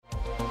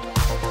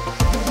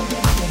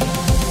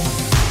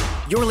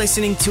You're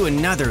listening to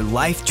another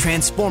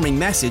life-transforming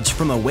message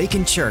from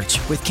Awaken Church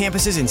with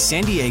campuses in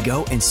San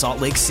Diego and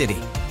Salt Lake City.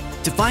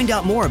 To find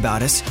out more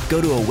about us,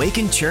 go to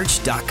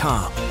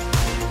awakenchurch.com.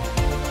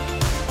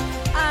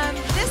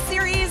 This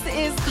series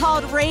is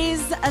called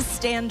Raise a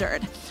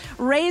Standard.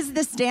 Raise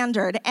the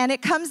standard. And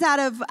it comes out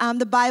of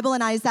the Bible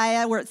in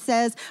Isaiah where it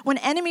says, when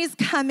enemies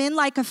come in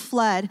like a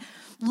flood,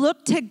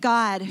 look to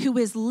God who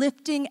is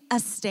lifting a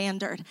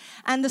standard.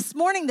 And this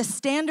morning, the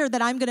standard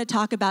that I'm going to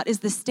talk about is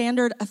the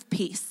standard of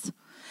peace.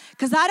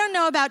 Because I don't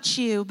know about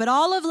you, but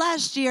all of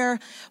last year,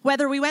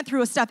 whether we went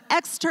through stuff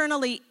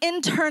externally,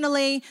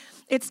 internally,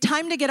 it's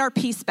time to get our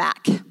peace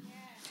back.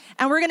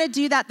 And we're going to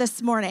do that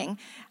this morning.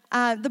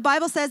 The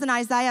Bible says in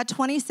Isaiah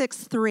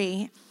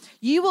 26:3,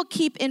 you will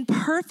keep in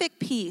perfect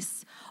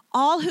peace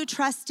all who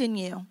trust in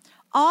you,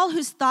 all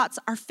whose thoughts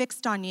are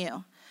fixed on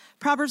you.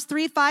 Proverbs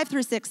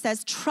 3:5-6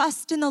 says,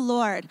 trust in the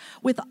Lord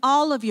with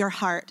all of your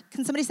heart.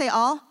 Can somebody say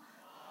all?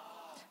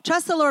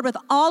 Trust the Lord with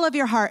all of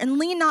your heart and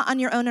lean not on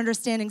your own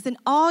understandings. In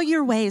all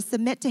your ways,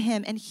 submit to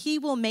him and he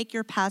will make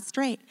your path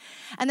straight.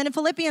 And then in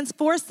Philippians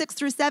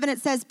 4:6-7,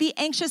 it says, be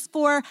anxious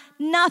for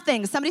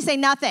nothing. Somebody say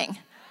nothing.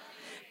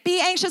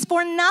 Be anxious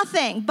for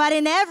nothing, but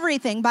in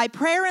everything, by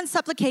prayer and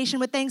supplication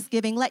with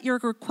thanksgiving, let your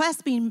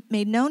requests be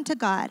made known to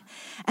God.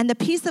 And the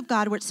peace of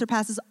God, which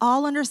surpasses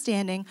all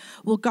understanding,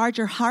 will guard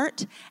your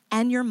heart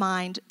and your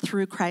mind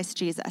through Christ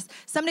Jesus.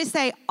 Somebody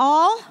say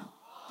all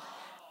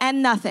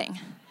and nothing.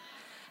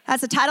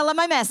 That's the title of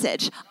my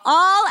message.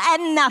 All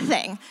and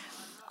nothing.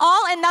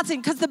 All and nothing.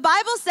 Because the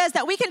Bible says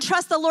that we can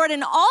trust the Lord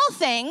in all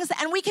things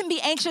and we can be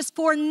anxious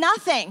for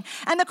nothing.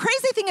 And the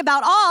crazy thing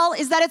about all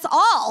is that it's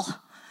all.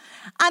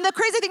 And the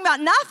crazy thing about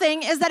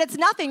nothing is that it's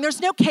nothing.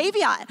 There's no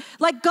caveat.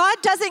 Like God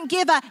doesn't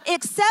give a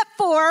except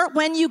for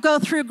when you go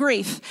through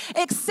grief,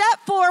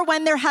 except for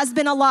when there has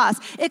been a loss,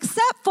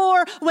 except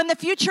for when the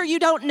future you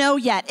don't know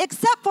yet,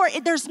 except for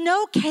there's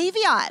no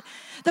caveat.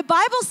 The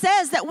Bible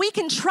says that we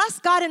can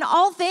trust God in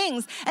all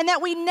things and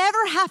that we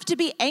never have to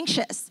be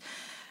anxious.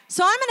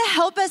 So I'm going to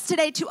help us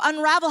today to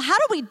unravel how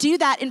do we do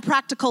that in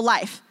practical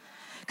life?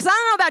 Because I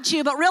don't know about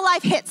you, but real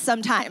life hits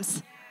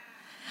sometimes.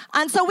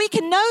 And so we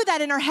can know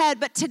that in our head,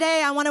 but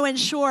today I want to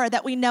ensure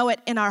that we know it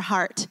in our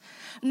heart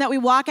and that we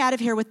walk out of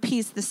here with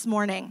peace this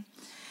morning.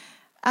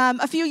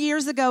 A few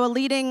years ago, a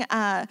leading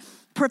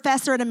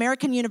professor at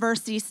American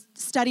University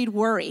studied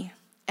worry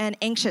and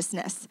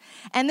anxiousness.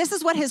 And this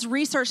is what his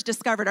research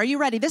discovered. Are you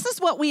ready? This is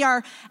what we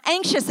are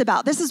anxious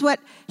about. This is what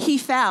he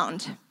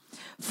found.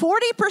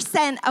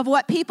 40% of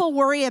what people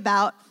worry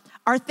about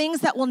are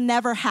things that will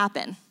never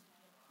happen.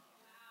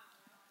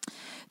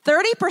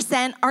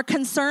 30% are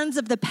concerns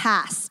of the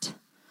past.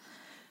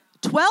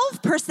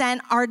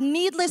 12% are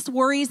needless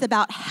worries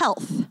about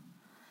health.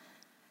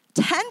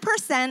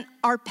 10%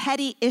 are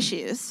petty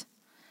issues.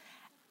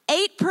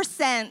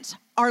 8%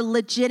 are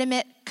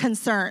legitimate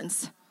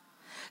concerns.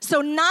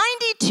 So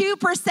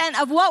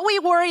 92% of what we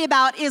worry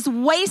about is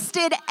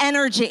wasted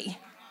energy.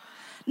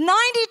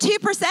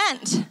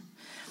 92%.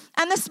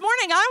 And this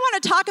morning, I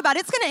want to talk about,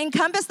 it's going to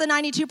encompass the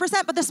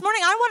 92%, but this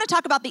morning, I want to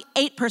talk about the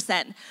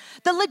 8%,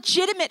 the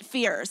legitimate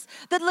fears,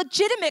 the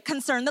legitimate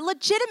concern, the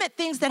legitimate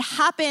things that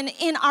happen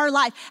in our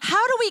life.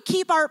 How do we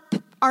keep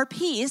our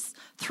peace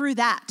through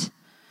that?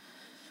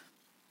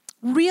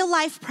 Real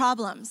life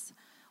problems,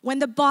 when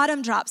the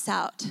bottom drops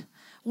out,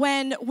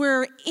 when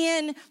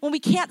we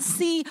can't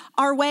see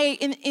our way,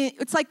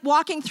 it's like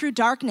walking through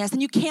darkness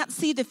and you can't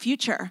see the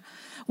future.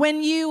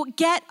 When you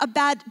get a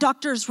bad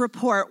doctor's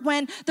report,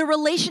 when the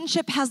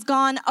relationship has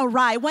gone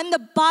awry, when the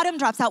bottom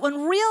drops out,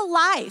 when real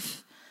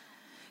life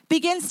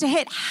begins to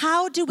hit,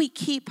 how do we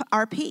keep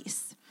our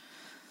peace?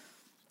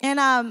 And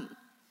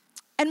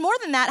more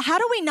than that, how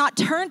do we not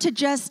turn to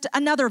just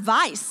another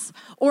vice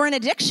or an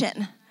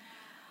addiction?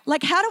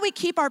 Like, how do we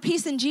keep our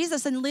peace in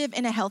Jesus and live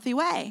in a healthy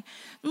way?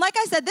 And like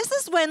I said, this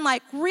is when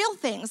real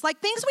things, like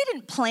things we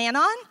didn't plan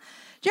on.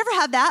 Do you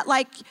ever have that?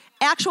 Like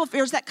actual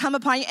fears that come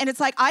upon you and it's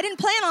like, I didn't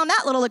plan on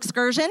that little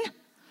excursion.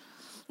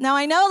 Now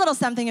I know a little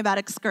something about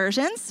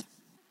excursions.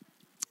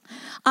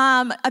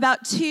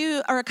 About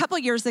a couple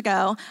years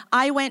ago,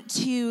 I went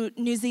to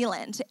New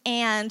Zealand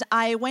and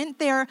I went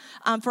there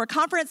for a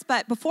conference,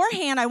 but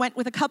beforehand I went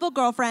with a couple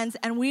girlfriends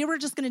and we were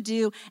just going to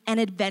do an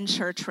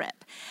adventure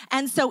trip.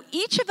 And so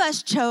each of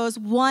us chose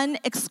one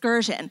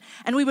excursion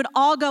and we would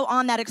all go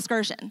on that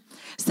excursion.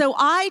 So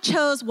I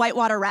chose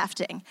whitewater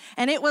rafting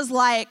and it was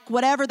like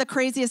whatever the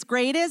craziest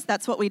grade is,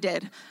 that's what we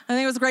did. I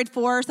think it was grade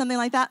 4 or something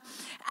like that.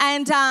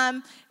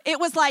 And it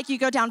was like you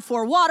go down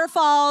 4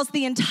 waterfalls,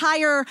 the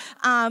entire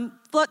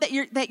float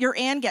that you're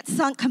in gets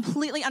sunk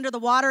completely under the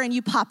water and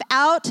you pop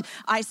out.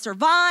 I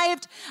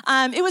survived.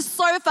 It was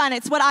so fun.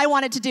 It's what I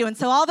wanted to do. And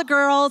so all the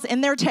girls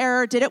in their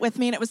terror did it with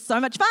me and it was so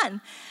much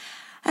fun.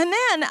 And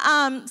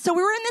then, so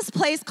we were in this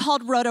place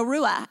called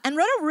Rotorua. And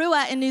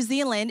Rotorua in New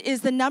Zealand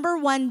is the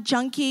 #1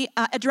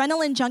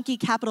 adrenaline junkie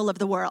capital of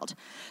the world.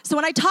 So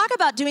when I talk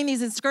about doing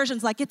these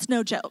excursions, it's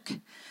no joke,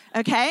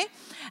 okay?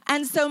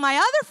 And so my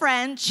other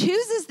friend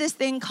chooses this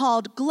thing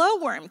called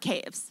glowworm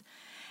caves.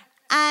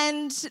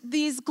 And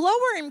these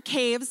glowworm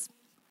caves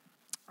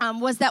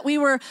was that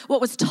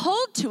what was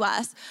told to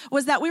us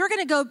was that we were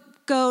going to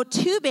go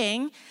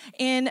tubing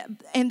and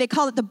they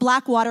call it the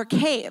Blackwater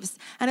Caves.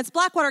 And it's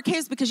Blackwater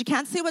Caves because you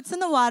can't see what's in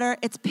the water.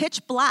 It's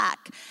pitch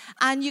black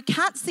and you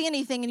can't see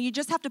anything and you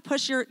just have to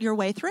push your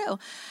way through.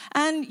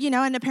 And,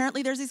 and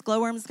apparently there's these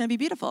glowworms. It's going to be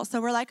beautiful.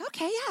 So we're like,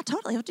 okay, yeah,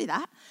 totally, we'll do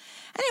that.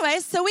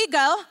 Anyways, so we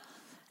go.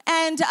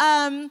 And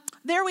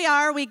there we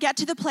are. We get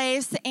to the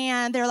place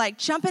and they're like,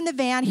 jump in the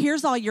van.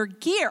 Here's all your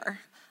gear.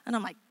 And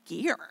I'm like,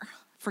 gear?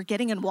 For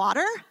getting in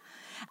water?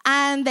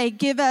 And they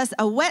give us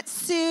a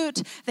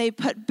wetsuit, they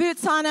put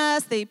boots on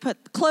us, they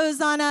put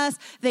clothes on us,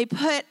 they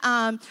put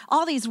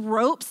all these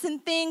ropes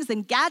and things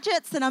and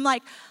gadgets, and I'm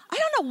like, I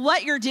don't know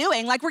what you're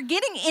doing. Like, we're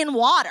getting in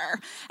water.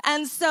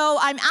 And so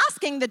I'm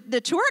asking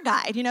the tour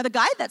guide, the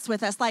guide that's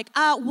with us, like,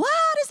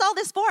 what is all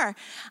this for?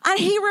 And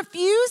he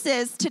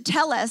refuses to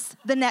tell us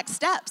the next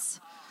steps.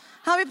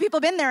 How many people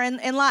have been there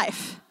in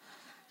life?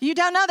 You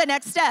don't know the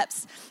next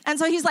steps. And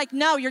so he's like,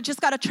 no, you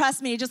just got to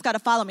trust me. You just got to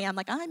follow me. I'm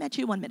like, I met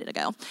you 1 minute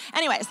ago.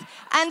 Anyways,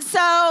 and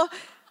so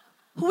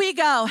we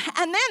go.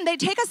 And then they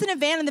take us in a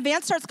van, and the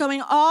van starts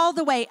going all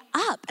the way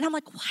up. And I'm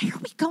like, why are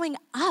we going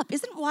up?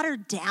 Isn't water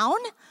down?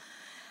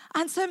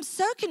 And so I'm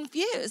so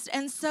confused.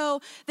 And so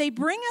they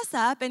bring us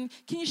up, and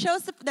can you show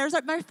us, there's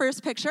my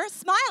first picture,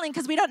 smiling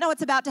because we don't know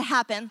what's about to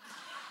happen.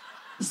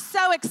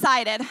 So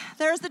excited.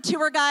 There's the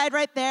tour guide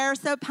right there,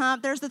 so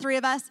pumped. There's the three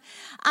of us.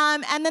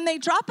 And then they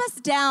drop us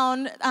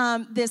down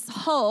this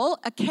hole,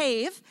 a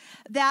cave,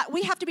 that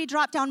we have to be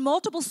dropped down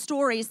multiple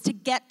stories to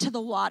get to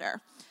the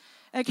water.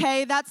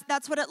 Okay,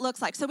 that's what it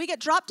looks like. So we get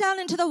dropped down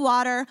into the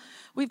water.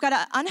 We've got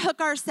to unhook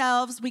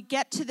ourselves. We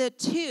get to the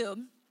tube,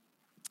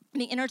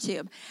 the inner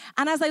tube.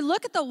 And as I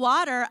look at the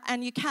water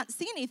and you can't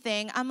see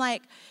anything, I'm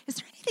like, is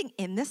there anything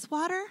in this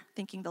water?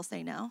 Thinking they'll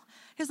say no.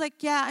 He's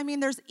like, yeah,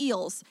 there's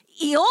eels.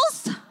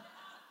 Eels?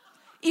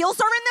 Eels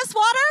are in this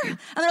water?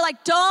 And they're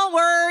like, don't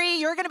worry,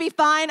 you're going to be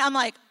fine. I'm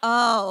like,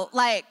 oh,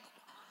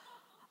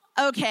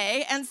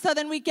 okay. And so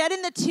then we get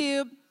in the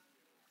tube,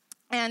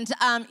 and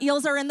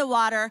eels are in the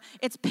water.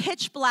 It's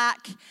pitch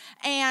black,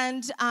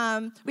 and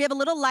we have a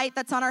little light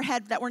that's on our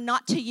head that we're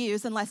not to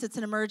use unless it's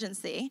an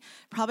emergency.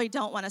 Probably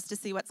don't want us to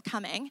see what's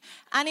coming.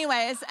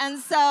 Anyways, and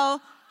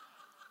so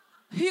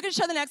you can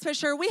show the next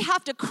picture. We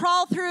have to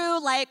crawl through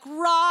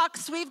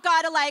rocks. We've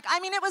got to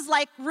it was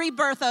like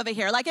rebirth over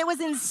here. It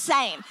was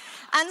insane.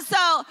 And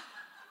so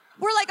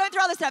we're going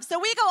through all this stuff. So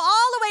we go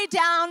all the way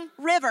down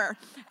river.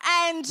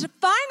 And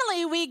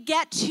finally we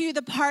get to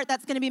the part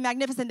that's going to be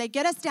magnificent. They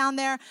get us down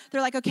there.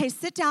 They're like, okay,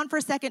 sit down for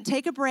a second,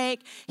 take a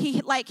break. He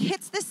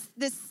hits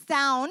this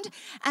sound.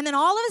 And then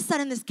all of a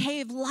sudden this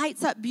cave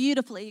lights up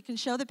beautifully. You can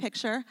show the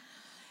picture.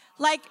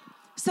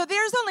 So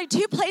there's only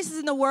 2 places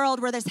in the world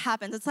where this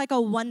happens. It's like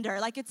a wonder.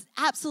 It's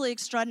absolutely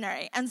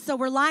extraordinary. And so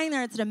we're lying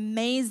there. It's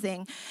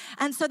amazing.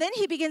 And so then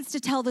he begins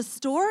to tell the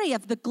story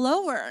of the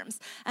glowworms.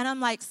 And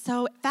I'm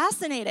so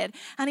fascinated.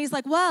 And he's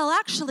like, well,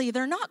 actually,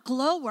 they're not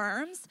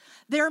glowworms.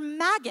 They're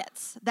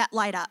maggots that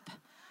light up.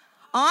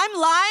 I'm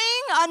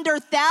lying under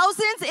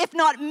thousands, if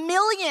not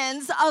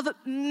millions, of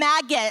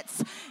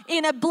maggots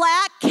in a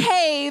black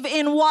cave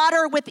in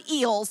water with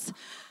eels.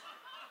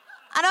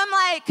 And I'm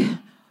like,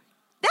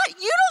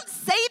 you don't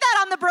say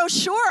that on the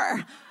brochure.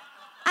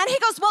 And he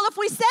goes, well, if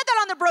we said that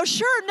on the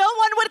brochure, no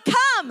one would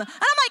come. And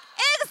I'm like,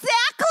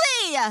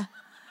 exactly.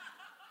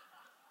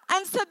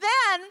 And so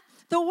then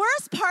the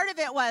worst part of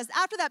it was,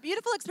 after that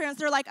beautiful experience,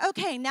 they're like,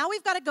 okay, now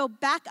we've got to go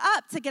back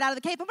up to get out of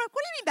the cave. I'm like,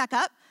 what do you mean back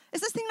up? Is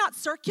this thing not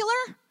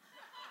circular?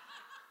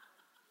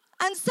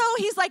 And so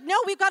he's like, no,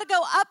 we've got to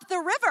go up the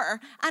river.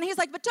 And he's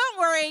like, but don't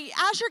worry,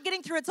 as you're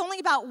getting through, it's only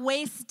about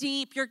waist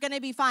deep. You're going to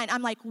be fine.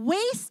 I'm like,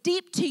 waist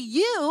deep to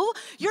you?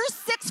 You're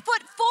 6'4".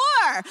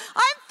 I'm 5'3".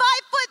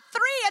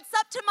 It's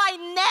up to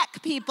my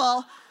neck,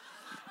 people.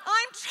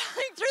 I'm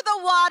trying through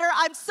the water.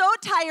 I'm so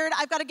tired.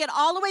 I've got to get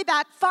all the way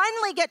back,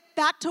 finally get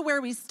back to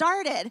where we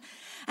started.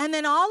 And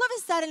then all of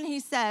a sudden he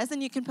says,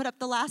 and you can put up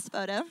the last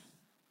photo,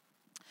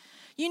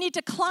 you need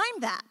to climb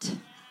that.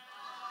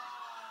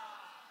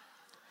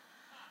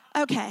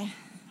 Okay,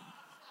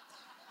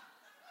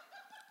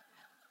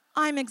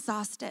 I'm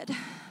exhausted.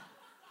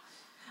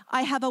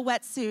 I have a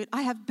wetsuit.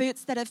 I have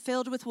boots that have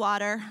filled with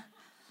water.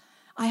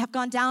 I have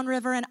gone down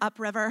river and up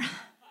river.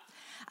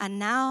 And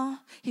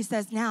now, he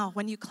says, now,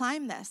 when you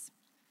climb this,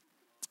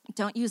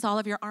 don't use all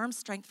of your arm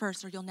strength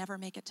first or you'll never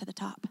make it to the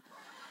top.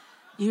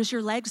 Use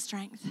your leg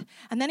strength.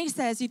 And then he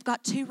says, you've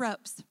got 2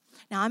 ropes.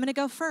 Now, I'm going to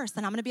go first,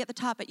 and I'm going to be at the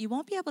top, but you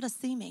won't be able to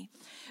see me.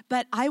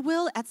 But I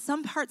will, at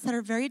some parts that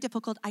are very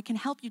difficult, I can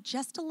help you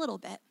just a little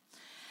bit.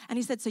 And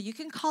he said, so you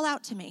can call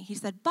out to me. He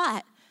said,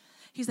 but,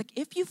 he's like,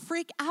 if you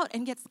freak out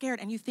and get scared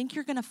and you think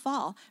you're going to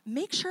fall,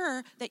 make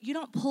sure that you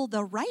don't pull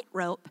the right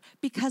rope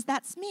because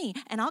that's me,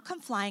 and I'll come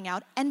flying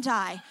out and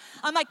die.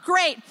 I'm like,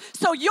 great.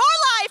 So your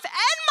life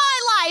and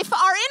my life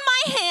are in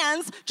my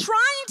hands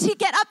trying to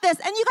get up this.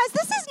 And you guys,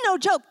 this is no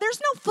joke. There's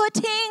no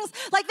footings.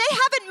 Like, they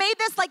haven't made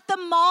this like the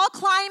mall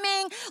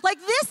climbing. Like,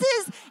 this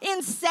is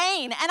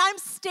insane. And I'm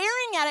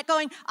staring at it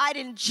going, I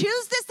didn't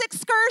choose this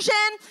excursion.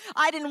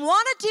 I didn't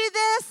want to do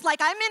this. Like,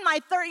 I'm in my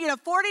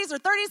 40s or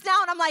 30s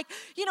now, and I'm like,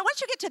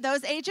 once you get to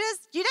those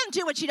ages, you don't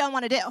do what you don't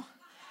want to do.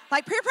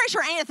 Like, peer pressure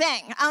ain't a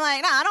thing. I'm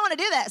like, no, I don't want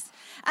to do this.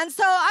 And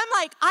so I'm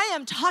like, I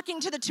am talking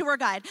to the tour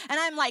guide, and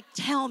I'm like,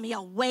 tell me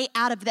a way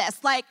out of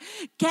this. Like,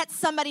 get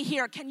somebody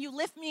here. Can you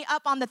lift me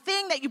up on the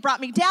thing that you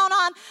brought me down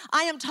on?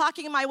 I am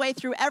talking my way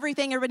through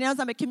everything. Everybody knows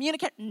I'm a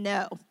communicator.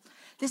 No,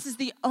 this is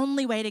the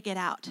only way to get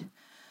out.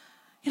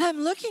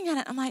 I'm looking at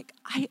it. I'm like,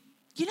 like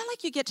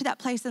you get to that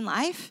place in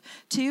life,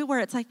 too, where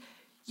it's like,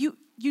 you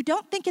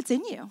don't think it's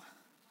in you.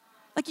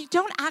 Like, you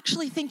don't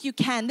actually think you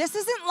can. This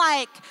isn't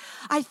like,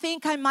 I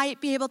think I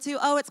might be able to.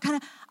 Oh, it's kind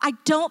of, I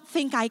don't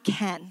think I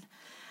can.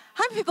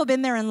 How many people have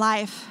been there in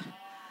life?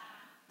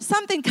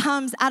 Something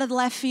comes out of the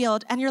left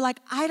field, and you're like,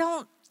 I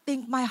don't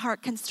think my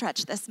heart can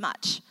stretch this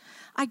much.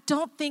 I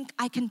don't think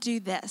I can do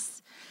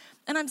this.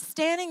 And I'm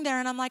standing there,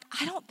 and I'm like,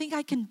 I don't think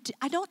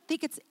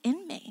it's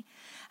in me.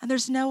 And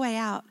there's no way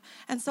out.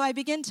 And so I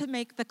begin to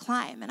make the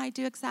climb, and I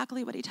do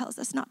exactly what he tells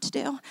us not to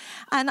do.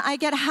 And I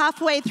get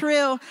halfway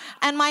through,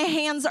 and my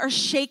hands are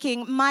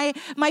shaking. My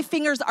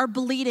fingers are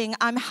bleeding.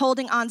 I'm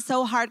holding on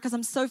so hard because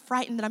I'm so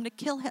frightened that I'm going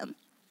to kill him.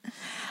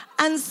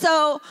 And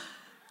so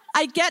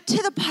I get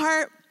to the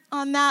part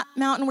on that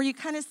mountain where you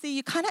kind of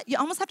see, you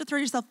almost have to throw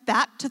yourself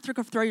back to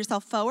throw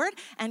yourself forward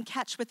and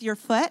catch with your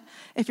foot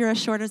if you're as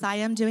short as I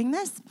am doing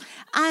this.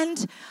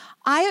 And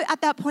I,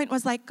 at that point,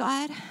 was like,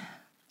 God,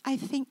 I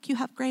think you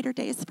have greater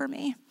days for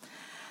me.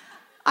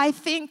 I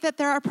think that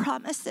there are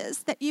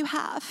promises that you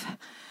have.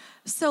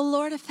 So,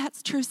 Lord, if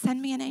that's true,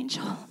 send me an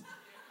angel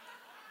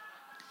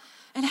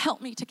and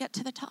help me to get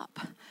to the top.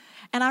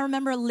 And I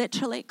remember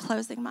literally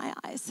closing my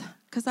eyes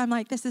because I'm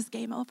like, this is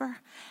game over,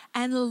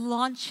 and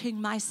launching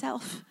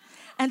myself.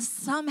 And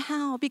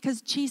somehow,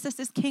 because Jesus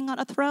is king on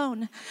a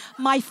throne,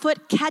 my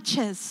foot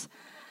catches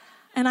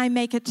and I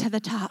make it to the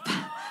top.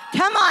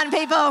 Come on,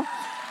 people.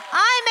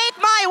 I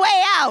make my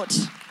way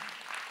out.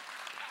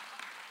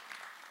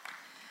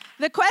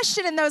 The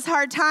question in those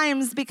hard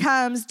times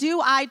becomes,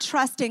 do I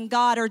trust in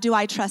God or do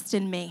I trust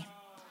in me?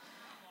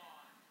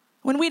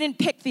 When we didn't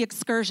pick the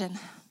excursion,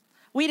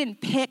 we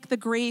didn't pick the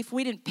grief,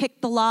 we didn't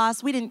pick the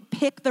loss, we didn't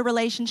pick the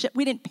relationship,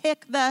 we didn't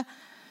pick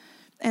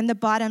and the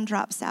bottom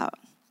drops out.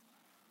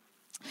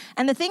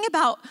 And the thing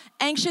about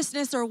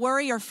anxiousness or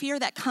worry or fear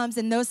that comes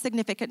in those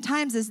significant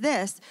times is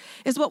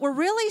what we're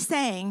really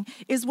saying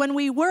is when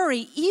we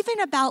worry,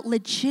 even about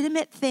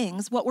legitimate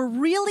things, what we're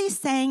really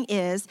saying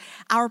is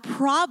our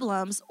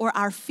problems or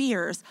our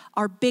fears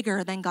are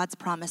bigger than God's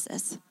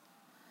promises.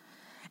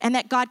 And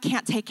that God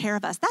can't take care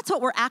of us. That's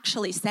what we're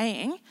actually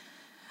saying.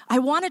 I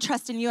want to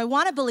trust in you. I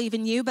want to believe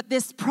in you. But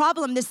this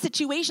problem, this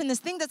situation, this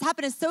thing that's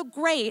happened is so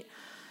great.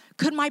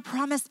 Could my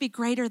promise be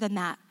greater than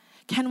that?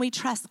 Can we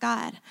trust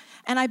God?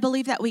 And I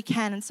believe that we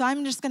can. And so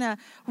I'm just going to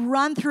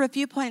run through a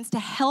few points to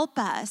help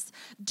us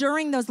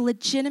during those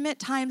legitimate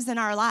times in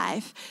our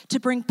life to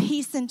bring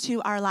peace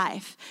into our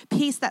life,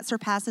 peace that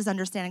surpasses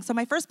understanding. So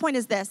my first point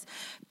is this: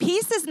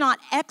 peace is not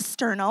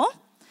external,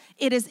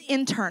 it is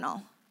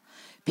internal.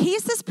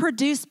 Peace is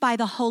produced by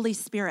the Holy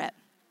Spirit.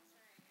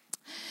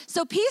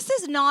 So peace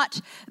is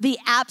not the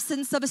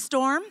absence of a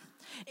storm.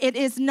 It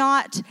is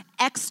not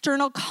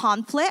external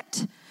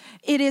conflict.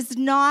 It is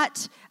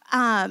not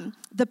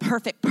the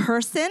perfect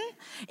person.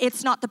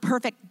 It's not the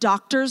perfect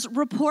doctor's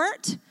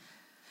report.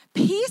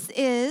 Peace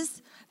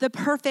is the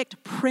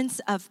perfect Prince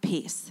of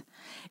Peace.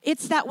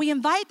 It's that we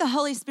invite the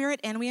Holy Spirit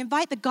in, we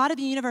invite the God of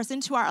the universe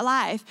into our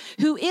life,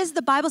 who is,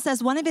 the Bible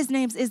says, one of his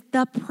names is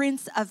the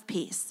Prince of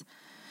Peace.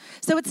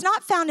 So it's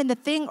not found in the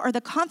thing or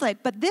the conflict,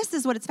 but this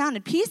is what it's found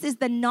in. Peace is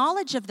the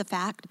knowledge of the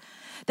fact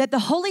that the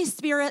Holy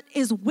Spirit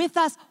is with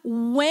us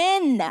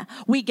when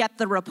we get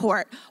the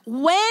report,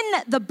 when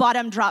the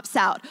bottom drops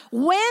out,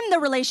 when the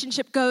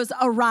relationship goes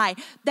awry,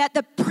 that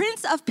the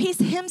Prince of Peace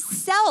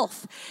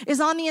himself is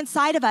on the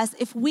inside of us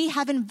if we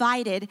have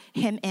invited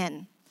him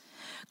in.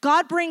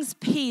 God brings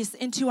peace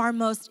into our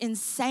most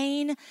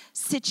insane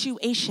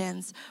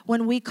situations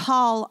when we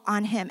call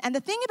on him. And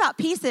the thing about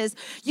peace is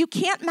you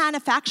can't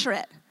manufacture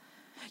it.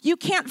 You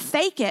can't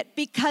fake it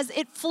because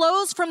it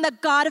flows from the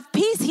God of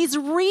peace. He's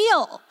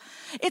real.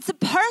 It's a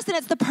person.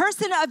 It's the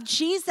person of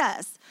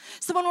Jesus.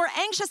 So when we're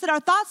anxious and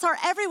our thoughts are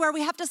everywhere,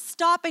 we have to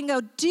stop and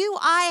go, do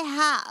I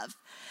have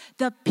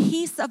the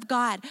peace of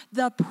God,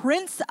 the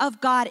Prince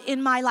of God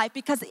in my life?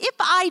 Because if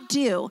I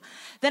do,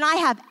 then I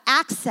have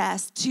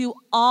access to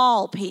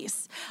all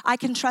peace. I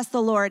can trust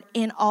the Lord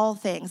in all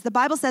things. The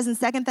Bible says in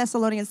 2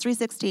 Thessalonians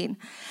 3:16,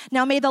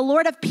 now may the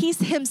Lord of peace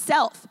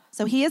himself,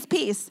 so he is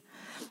peace,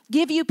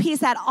 give you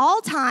peace at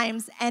all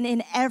times and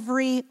in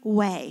every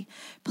way.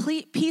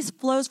 Peace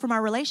flows from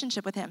our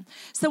relationship with him.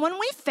 So when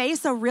we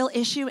face a real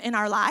issue in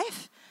our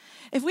life,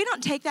 if we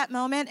don't take that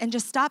moment and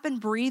just stop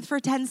and breathe for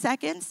 10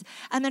 seconds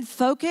and then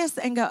focus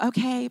and go,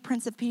 okay,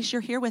 Prince of Peace,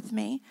 you're here with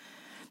me,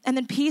 and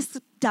then peace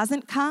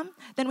doesn't come,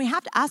 then we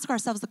have to ask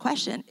ourselves the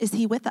question, is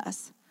he with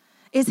us?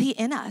 Is he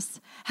in us?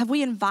 Have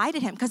we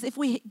invited him? Because if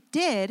we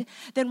did,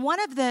 then one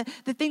of the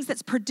things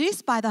that's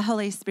produced by the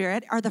Holy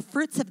Spirit are the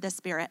fruits of the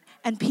Spirit,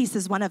 and peace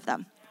is one of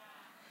them.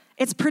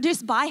 It's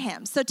produced by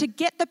him. So to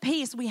get the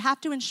peace, we have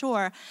to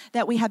ensure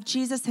that we have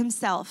Jesus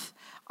himself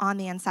on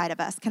the inside of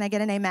us. Can I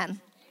get an amen?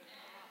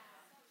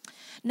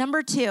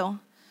 Number 2,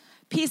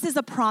 peace is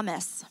a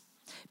promise.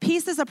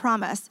 Peace is a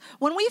promise.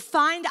 When we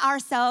find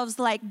ourselves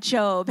like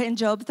Job in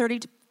Job 3,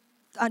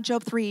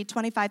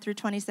 25 through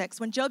 26,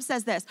 when Job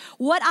says this,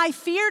 what I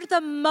feared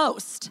the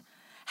most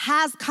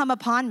has come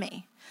upon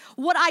me.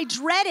 What I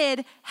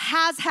dreaded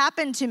has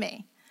happened to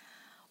me.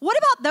 What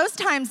about those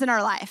times in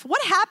our life?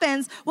 What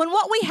happens when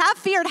what we have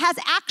feared has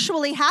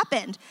actually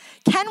happened?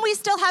 Can we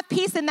still have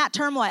peace in that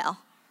turmoil?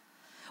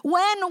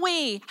 When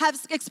we have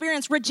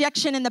experienced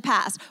rejection in the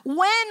past,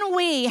 when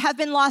we have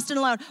been lost and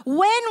alone,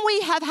 when we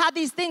have had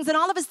these things and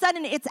all of a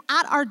sudden it's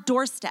at our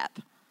doorstep,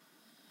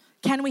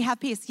 can we have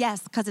peace?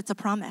 Yes, because it's a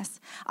promise.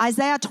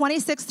 Isaiah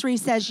 26:3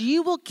 says,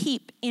 you will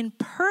keep in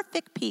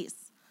perfect peace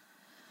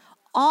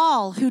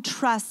all who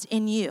trust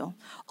in you,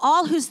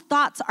 all whose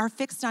thoughts are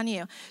fixed on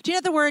you. Do you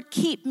know the word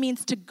keep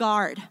means to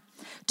guard,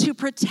 to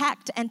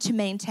protect, and to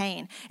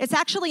maintain? It's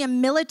actually a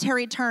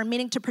military term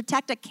meaning to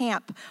protect a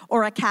camp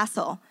or a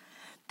castle.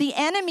 The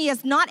enemy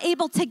is not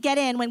able to get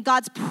in when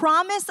God's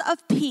promise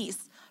of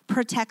peace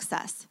protects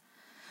us.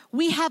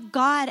 We have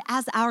God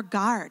as our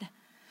guard.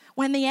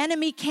 When the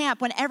enemy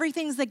camp, when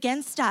everything's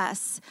against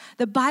us,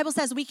 the Bible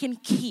says we can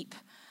keep,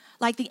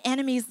 like the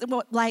enemies,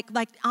 like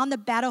on the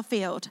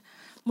battlefield,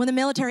 when the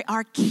military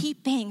are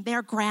keeping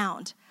their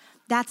ground.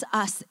 That's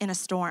us in a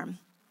storm.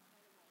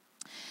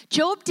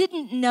 Job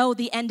didn't know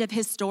the end of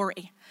his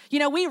story. You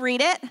know, we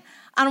read it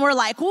and we're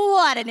like,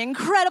 what an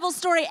incredible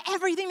story.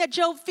 Everything that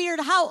Job feared,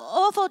 how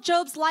awful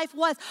Job's life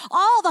was,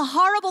 all the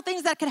horrible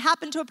things that could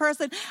happen to a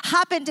person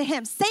happened to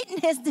him. Satan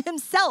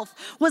himself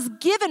was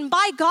given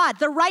by God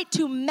the right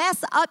to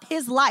mess up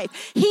his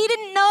life. He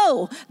didn't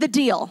know the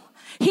deal.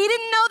 He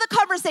didn't know the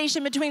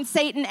conversation between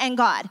Satan and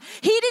God.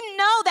 He didn't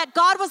know that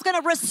God was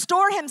going to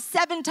restore him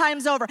 7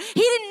 times over.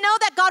 He didn't know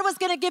that God was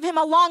going to give him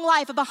a long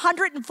life of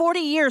 140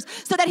 years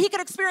so that he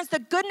could experience the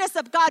goodness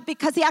of God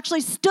because he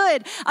actually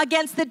stood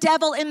against the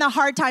devil in the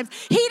hard times.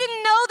 He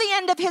didn't know the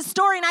end of his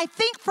story, and I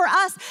think for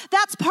us,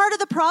 that's part of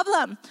the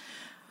problem.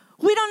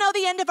 We don't know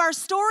the end of our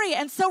story,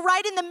 and so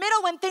right in the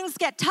middle when things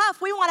get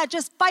tough, we want to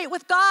just fight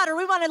with God, or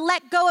we want to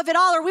let go of it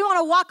all, or we want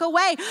to walk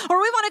away,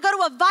 or we want to go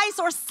to a vice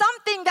or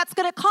something that's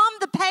going to calm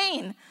the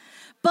pain.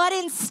 But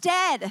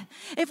instead,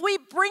 if we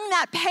bring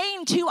that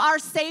pain to our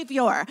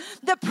Savior,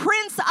 the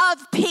Prince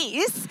of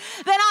Peace,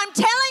 then I'm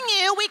telling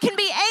you, we can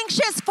be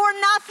anxious for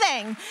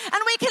nothing,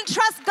 and we can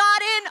trust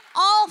God in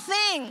all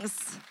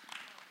things.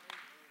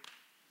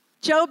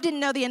 Job didn't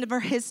know the end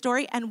of his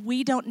story, and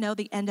we don't know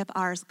the end of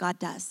ours. God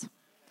does.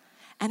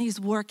 And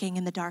he's working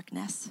in the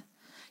darkness.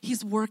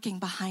 He's working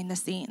behind the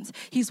scenes.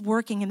 He's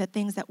working in the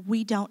things that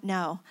we don't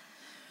know.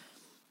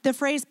 The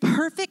phrase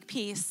perfect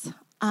peace,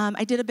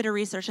 I did a bit of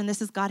research, and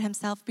this is God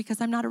himself because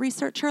I'm not a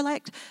researcher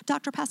like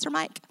Dr. Pastor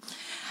Mike.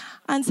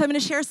 And so I'm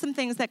going to share some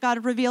things that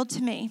God revealed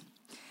to me.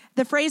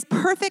 The phrase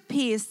perfect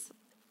peace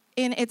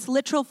in its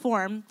literal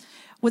form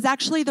was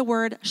actually the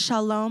word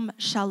shalom,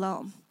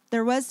 shalom.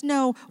 There was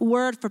no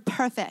word for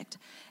perfect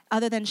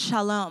other than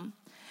shalom.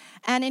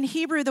 And in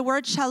Hebrew, the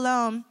word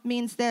shalom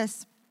means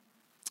this.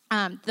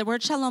 The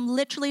word shalom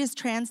literally is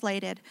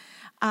translated.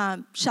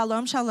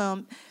 Shalom,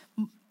 shalom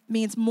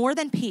means more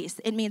than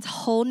peace. It means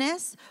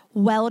wholeness,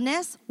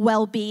 wellness,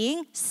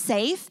 well-being,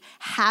 safe,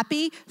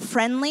 happy,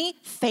 friendly,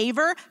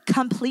 favor,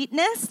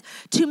 completeness,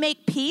 to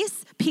make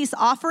peace, peace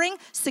offering,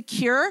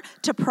 secure,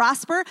 to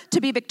prosper, to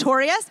be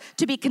victorious,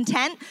 to be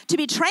content, to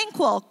be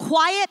tranquil,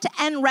 quiet,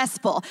 and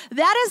restful.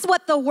 That is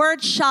what the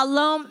word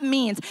shalom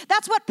means.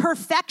 That's what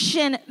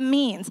perfection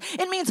means.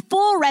 It means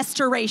full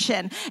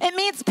restoration. It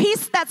means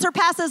peace that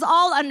surpasses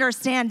all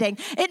understanding.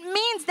 It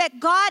means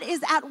that God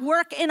is at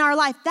work in our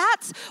life.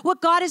 That's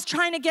what God is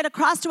trying to get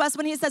across to us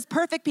when he says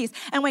perfect peace.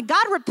 And when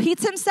God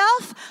repeats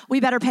himself, we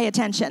better pay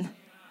attention.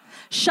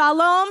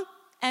 Shalom,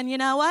 and you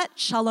know what?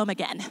 Shalom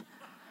again.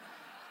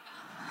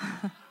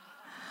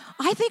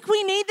 I think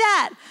we need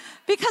that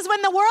because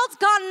when the world's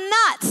gone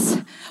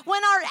nuts,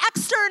 when our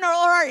external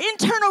or our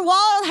internal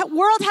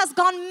world has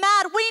gone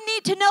mad, we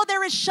need to know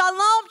there is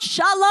shalom,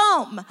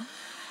 shalom.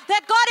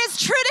 That God is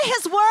true to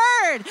his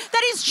word,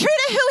 that he's true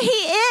to who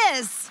he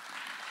is,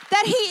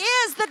 that he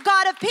is the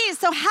God of peace.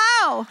 So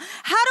how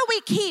do we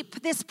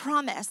keep this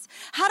promise?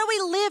 How do we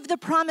live the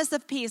promise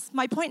of peace?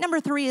 My point number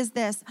 3 is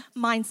this: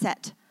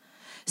 mindset.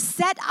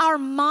 Set our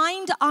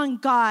mind on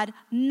God,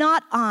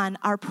 not on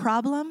our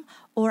problem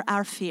or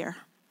our fear.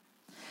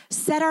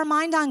 Set our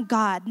mind on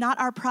God, not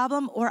our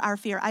problem or our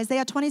fear.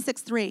 Isaiah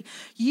 26:3,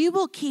 you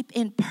will keep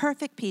in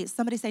perfect peace.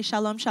 Somebody say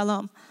shalom,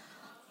 shalom.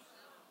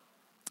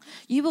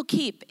 You will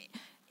keep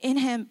in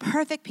him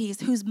perfect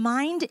peace, whose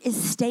mind is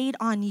stayed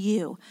on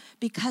you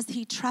because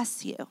he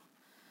trusts you.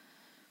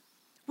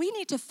 We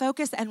need to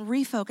focus and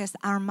refocus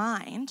our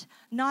mind,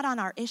 not on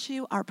our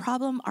issue, our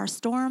problem, our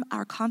storm,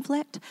 our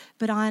conflict,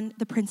 but on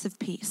the Prince of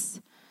Peace.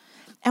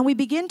 And we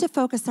begin to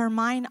focus our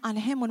mind on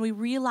him when we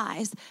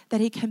realize that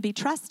he can be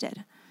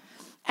trusted.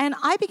 And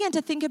I began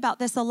to think about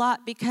this a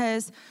lot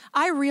because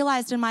I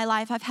realized in my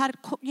life, I've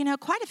had,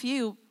 quite a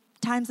few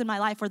times in my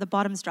life where the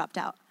bottom's dropped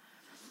out.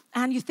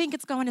 And you think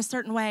it's going a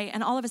certain way,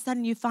 and all of a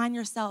sudden you find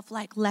yourself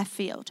like left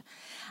field.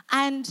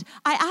 And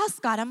I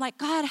asked God, I'm like,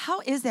 God, how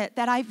is it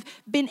that I've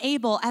been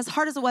able, as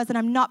hard as it was, and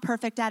I'm not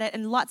perfect at it,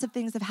 and lots of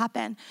things have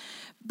happened,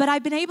 but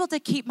I've been able to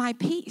keep my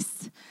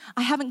peace.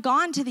 I haven't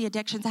gone to the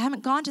addictions. I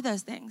haven't gone to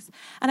those things.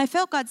 And I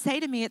felt God say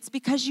to me, it's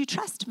because you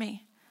trust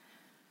me.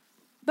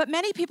 But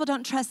many people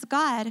don't trust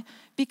God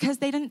because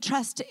they didn't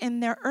trust in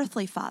their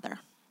earthly father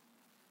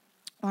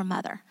or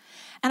mother.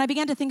 And I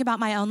began to think about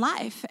my own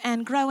life.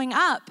 And growing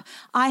up,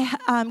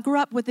 I grew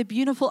up with the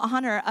beautiful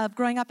honor of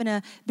growing up in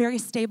a very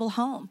stable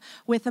home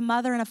with a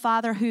mother and a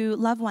father who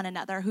love one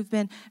another, who've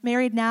been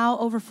married now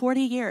over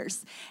 40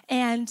 years.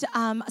 And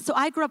so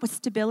I grew up with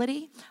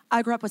stability.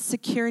 I grew up with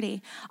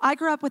security. I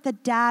grew up with a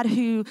dad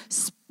who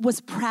was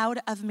proud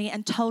of me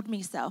and told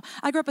me so.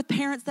 I grew up with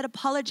parents that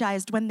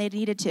apologized when they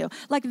needed to.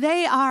 Like,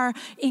 they are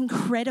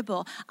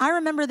incredible. I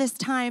remember this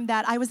time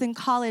that I was in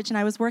college and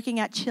I was working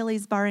at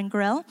Chili's Bar and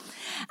Grill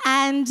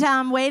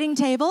and waiting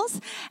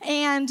tables.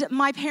 And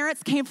my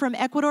parents came from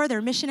Ecuador.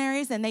 They're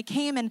missionaries, and they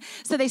came, and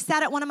so they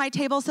sat at one of my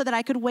tables so that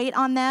I could wait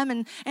on them.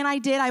 And I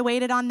did. I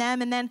waited on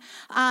them. And then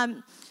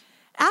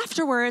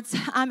afterwards,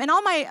 and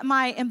all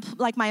my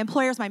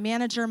employers, my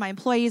manager, my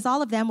employees,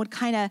 all of them would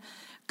kind of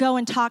go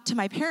and talk to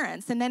my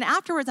parents. And then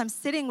afterwards, I'm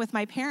sitting with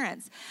my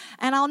parents.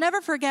 And I'll never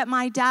forget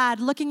my dad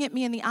looking at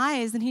me in the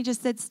eyes, and he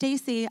just said,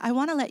 Stacy, I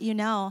want to let you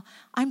know,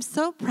 I'm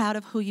so proud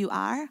of who you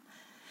are.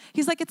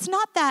 He's like, it's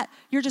not that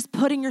you're just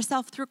putting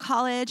yourself through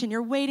college and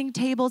you're waiting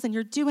tables and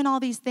you're doing all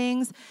these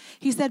things.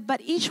 He said, but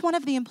each one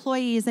of the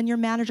employees and your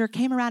manager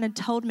came around and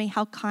told me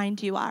how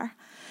kind you are.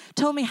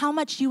 Told me how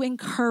much you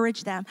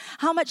encourage them,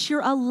 how much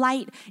you're a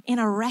light in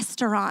a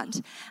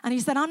restaurant. And he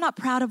said, I'm not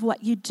proud of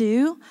what you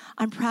do.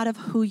 I'm proud of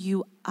who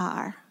you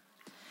are.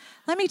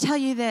 Let me tell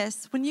you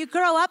this. When you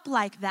grow up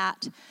like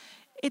that,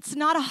 it's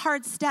not a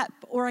hard step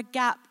or a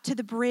gap to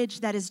the bridge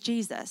that is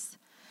Jesus.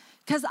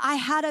 Because I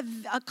had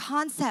a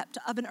concept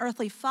of an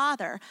earthly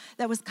father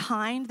that was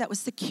kind, that was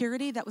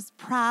security, that was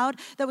proud,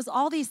 that was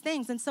all these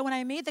things. And so when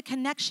I made the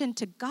connection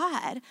to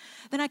God,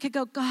 then I could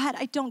go, God,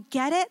 I don't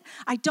get it.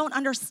 I don't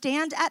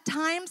understand at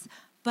times,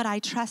 but I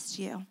trust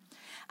you.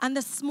 And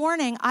this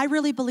morning, I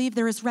really believe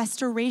there is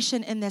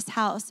restoration in this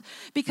house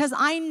because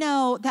I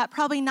know that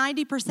probably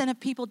 90% of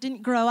people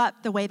didn't grow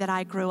up the way that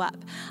I grew up.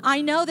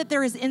 I know that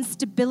there is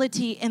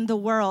instability in the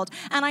world.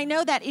 And I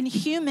know that in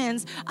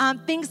humans,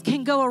 things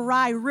can go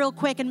awry real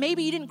quick. And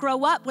maybe you didn't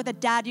grow up with a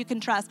dad you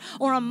can trust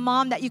or a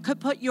mom that you could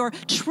put your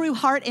true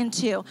heart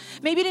into.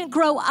 Maybe you didn't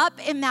grow up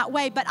in that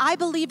way. But I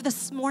believe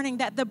this morning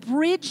that the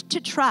bridge to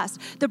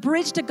trust, the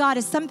bridge to God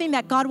is something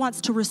that God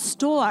wants to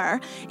restore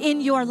in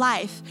your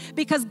life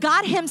because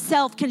God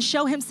himself can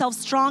show himself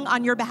strong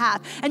on your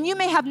behalf. And you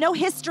may have no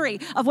history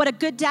of what a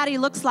good daddy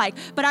looks like,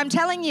 but I'm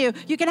telling you,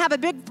 you can have a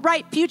big,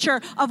 bright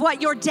future of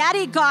what your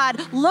daddy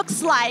God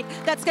looks like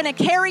that's going to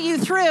carry you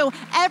through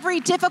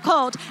every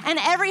difficult and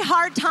every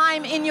hard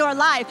time in your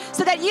life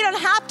so that you don't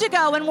have to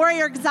go and where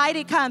your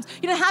anxiety comes.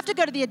 You don't have to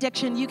go to the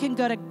addiction. You can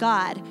go to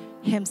God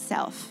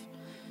himself.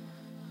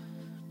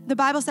 The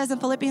Bible says in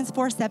Philippians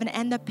 4:7,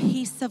 and the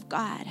peace of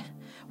God,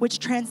 which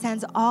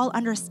transcends all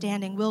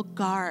understanding, will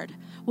guard,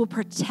 will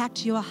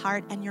protect your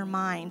heart and your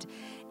mind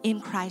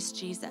in Christ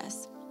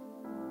Jesus.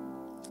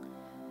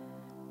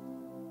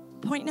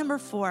 Point number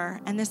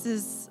 4, and this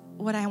is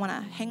what I want to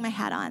hang my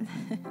hat on,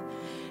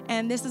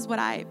 and this is what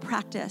I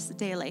practice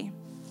daily,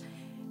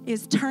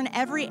 is turn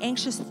every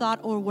anxious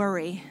thought or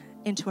worry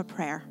into a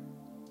prayer.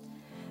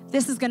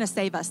 This is going to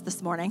save us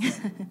this morning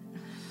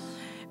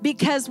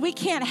because we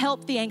can't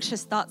help the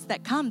anxious thoughts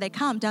that come. They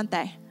come, don't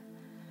they?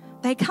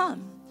 They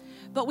come.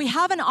 But we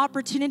have an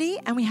opportunity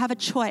and we have a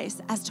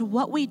choice as to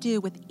what we do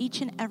with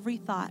each and every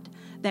thought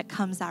that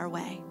comes our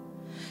way.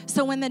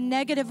 So when the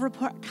negative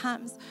report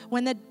comes,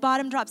 when the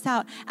bottom drops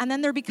out, and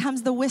then there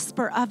becomes the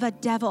whisper of a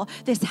devil,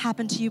 this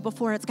happened to you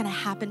before, it's going to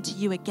happen to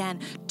you again.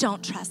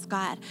 Don't trust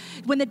God.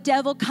 When the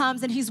devil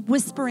comes and he's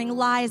whispering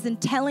lies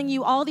and telling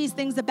you all these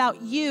things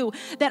about you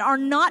that are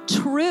not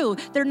true,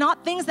 they're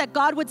not things that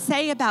God would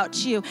say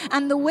about you,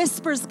 and the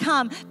whispers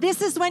come,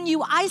 this is when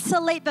you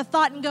isolate the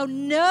thought and go,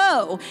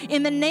 no,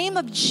 in the name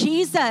of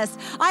Jesus,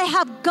 I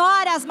have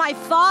God as my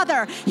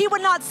Father. He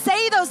would not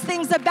say those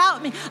things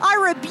about me.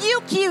 I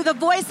rebuke you,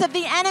 the voice of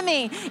the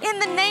enemy. In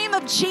the name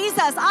of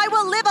Jesus, I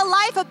will live a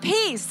life of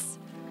peace,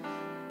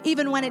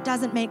 even when it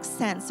doesn't make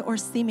sense, or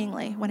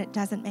seemingly when it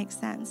doesn't make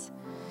sense.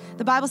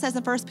 The Bible says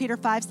in 1 Peter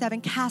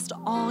 5:7, cast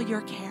all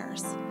your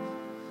cares.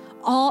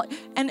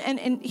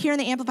 And here in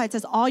the Amplified it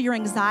says, all your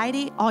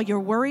anxiety, all your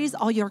worries,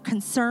 all your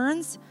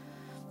concerns,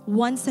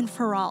 once and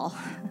for all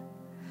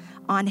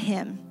on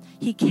him.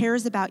 He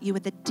cares about you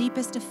with the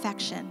deepest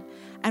affection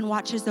and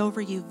watches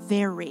over you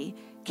very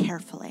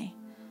carefully.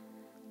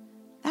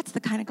 That's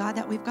the kind of God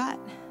that we've got.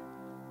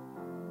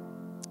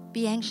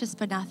 Be anxious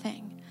for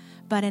nothing,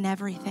 but in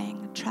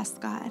everything,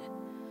 trust God.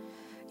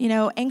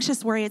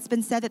 Anxious worry, it's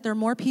been said that there are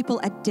more people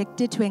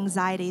addicted to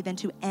anxiety than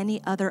to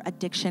any other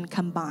addiction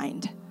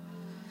combined.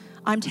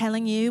 I'm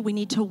telling you, we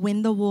need to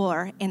win the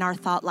war in our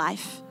thought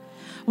life.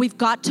 We've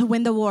got to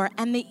win the war.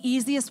 And the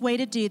easiest way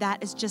to do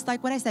that is just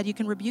like what I said. You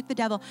can rebuke the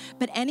devil.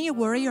 But any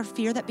worry or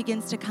fear that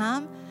begins to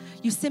come,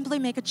 you simply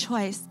make a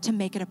choice to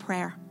make it a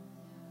prayer.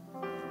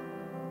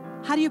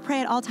 How do you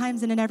pray at all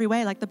times and in every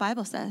way, like the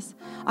Bible says?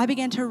 I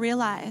began to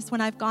realize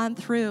when I've gone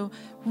through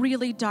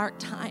really dark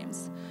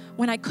times,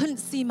 when I couldn't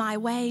see my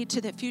way to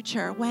the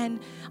future,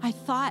 when I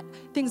thought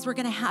things were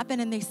going to happen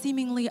and they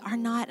seemingly are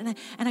not, and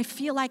I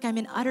feel like I'm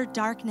in utter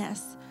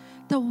darkness,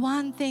 the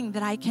one thing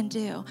that I can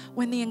do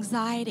when the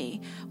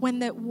anxiety, when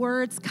the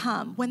words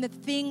come, when the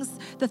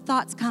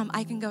thoughts come,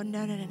 I can go,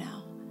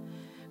 no.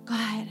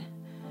 God,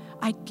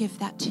 I give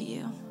that to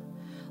you.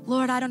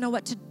 Lord, I don't know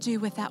what to do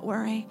with that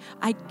worry.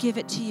 I give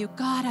it to you.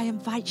 God, I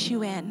invite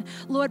you in.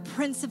 Lord,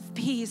 Prince of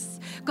Peace.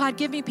 God,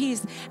 give me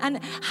peace. And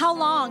how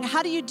long?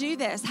 How do you do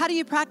this? How do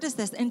you practice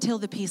this? Until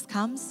the peace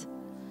comes.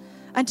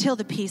 Until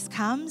the peace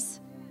comes.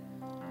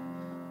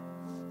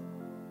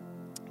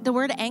 The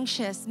word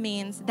anxious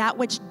means that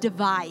which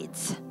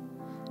divides,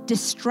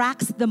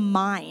 distracts the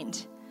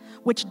mind,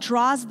 which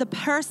draws the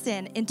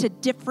person into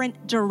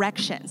different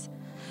directions.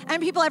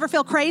 And people ever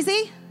feel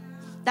crazy?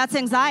 That's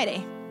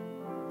anxiety.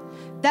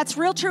 That's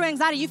real true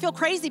anxiety. You feel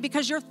crazy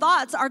because your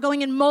thoughts are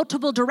going in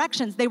multiple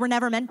directions. They were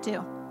never meant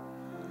to.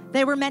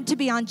 They were meant to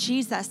be on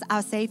Jesus,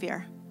 our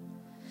Savior.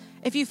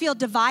 If you feel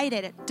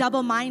divided,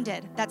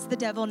 double-minded, that's the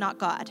devil, not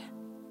God.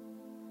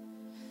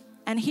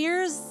 And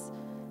here's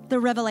the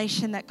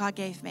revelation that God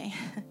gave me.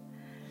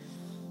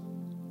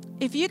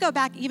 If you go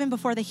back even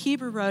before the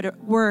Hebrew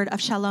word of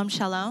shalom,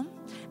 shalom,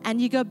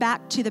 and you go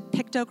back to the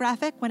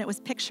pictographic when it was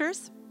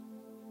pictures,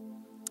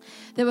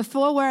 there were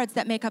 4 words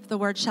that make up the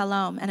word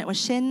shalom, and it was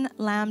shin,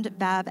 lam,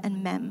 vav,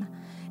 and mem.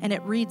 And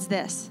it reads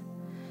this: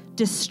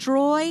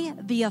 destroy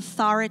the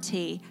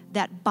authority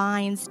that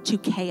binds to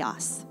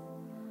chaos.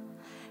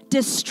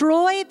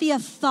 Destroy the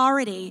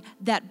authority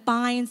that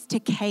binds to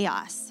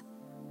chaos.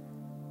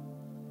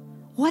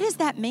 What does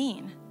that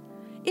mean?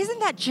 Isn't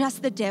that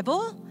just the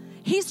devil?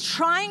 He's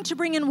trying to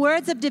bring in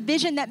words of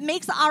division that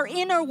makes our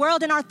inner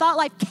world and our thought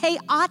life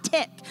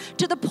chaotic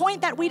to the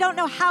point that we don't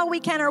know how we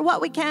can or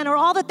what we can or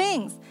all the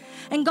things.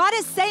 And God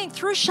is saying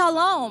through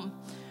shalom,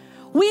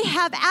 we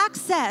have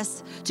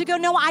access to go,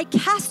 no, I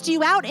cast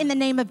you out in the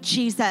name of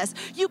Jesus.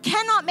 You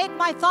cannot make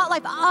my thought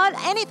life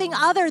anything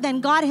other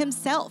than God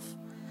himself.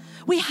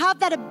 We have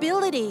that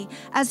ability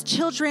as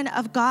children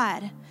of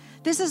God.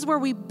 This is where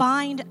we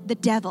bind the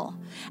devil.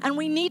 And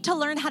we need to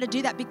learn how to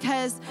do that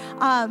because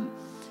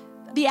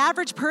the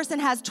average person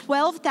has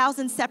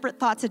 12,000 separate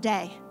thoughts a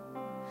day.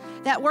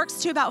 That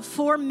works to about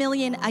 4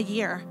 million a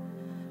year.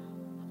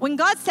 When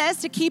God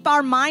says to keep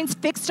our minds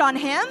fixed on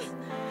him,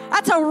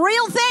 that's a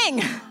real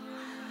thing.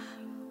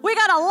 We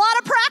got a lot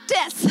of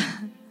practice.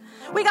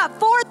 We got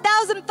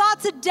 4,000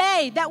 thoughts a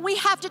day that we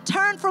have to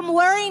turn from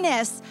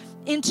weariness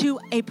into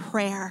a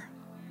prayer.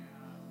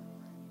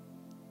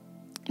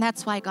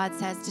 That's why God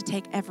says to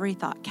take every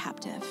thought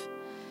captive.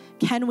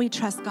 Can we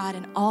trust God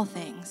in all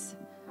things?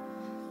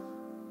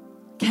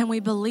 Can we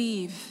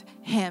believe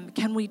him?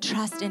 Can we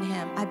trust in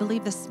him? I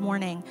believe this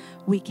morning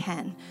we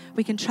can.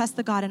 We can trust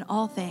the God in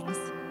all things,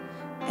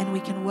 and we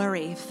can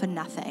worry for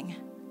nothing.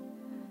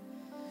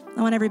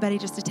 I want everybody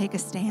just to take a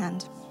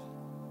stand.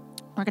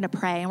 We're going to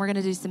pray, and we're going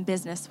to do some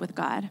business with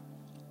God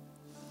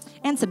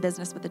and some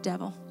business with the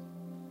devil.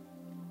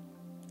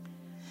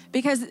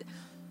 Because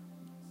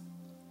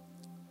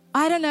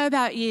I don't know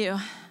about you,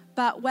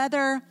 but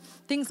whether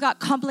things got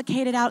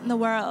complicated out in the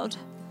world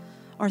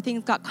or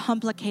things got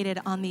complicated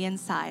on the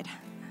inside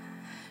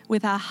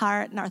with our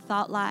heart and our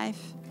thought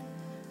life,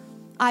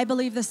 I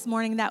believe this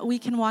morning that we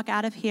can walk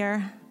out of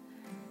here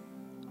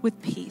with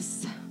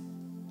peace.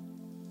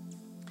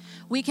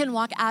 We can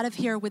walk out of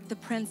here with the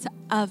Prince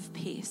of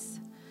Peace.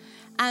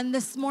 And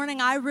this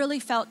morning, I really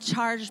felt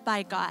charged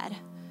by God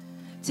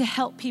to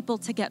help people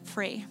to get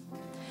free.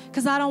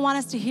 Because I don't want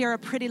us to hear a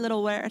pretty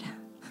little word.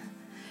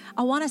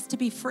 I want us to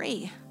be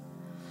free.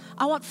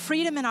 I want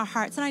freedom in our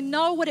hearts. And I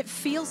know what it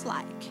feels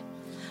like.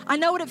 I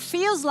know what it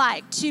feels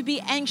like to be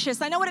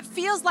anxious. I know what it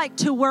feels like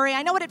to worry.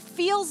 I know what it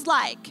feels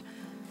like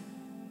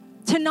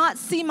to not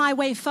see my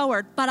way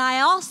forward. But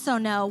I also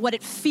know what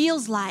it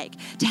feels like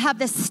to have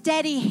the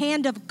steady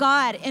hand of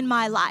God in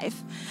my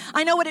life.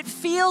 I know what it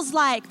feels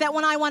like that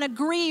when I want to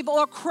grieve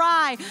or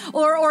cry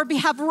or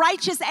have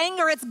righteous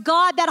anger, it's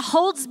God that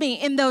holds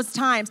me in those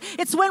times.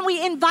 It's when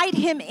we invite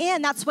him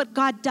in. That's what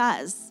God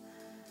does.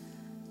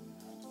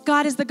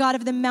 God is the God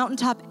of the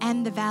mountaintop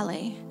and the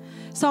valley.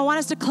 So I want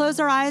us to close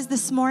our eyes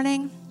this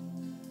morning.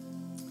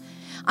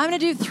 I'm going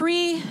to do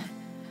 3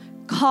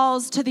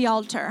 calls to the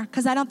altar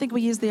because I don't think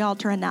we use the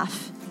altar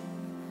enough.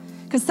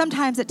 Because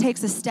sometimes it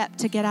takes a step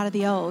to get out of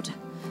the old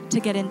to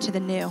get into the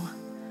new.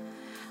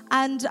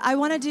 And I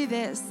want to do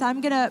this.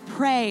 I'm going to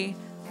pray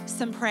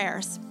some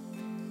prayers.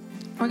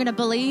 We're going to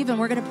believe and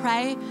we're going to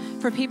pray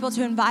for people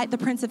to invite the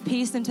Prince of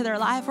Peace into their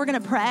life. We're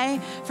going to pray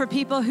for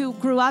people who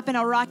grew up in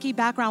a rocky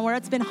background where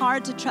it's been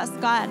hard to trust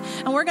God.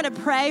 And we're going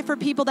to pray for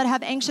people that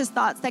have anxious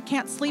thoughts, that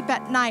can't sleep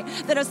at night,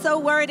 that are so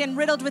worried and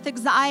riddled with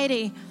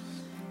anxiety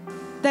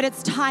that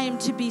it's time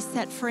to be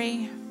set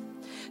free.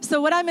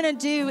 So what I'm going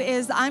to do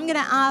is I'm going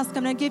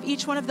to give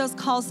each one of those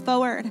calls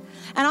forward.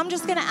 And I'm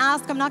just going to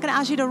ask, I'm not going to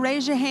ask you to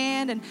raise your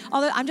hand. And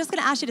although I'm just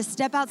going to ask you to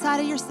step outside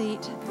of your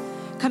seat,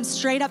 come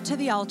straight up to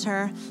the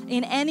altar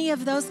in any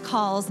of those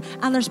calls.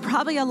 And there's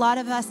probably a lot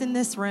of us in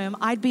this room.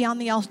 I'd be on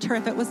the altar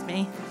if it was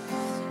me.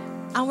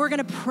 And we're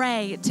going to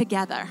pray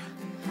together.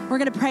 We're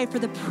going to pray for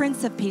the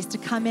Prince of Peace to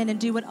come in and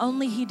do what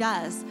only he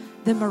does,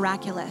 the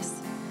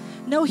miraculous.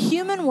 No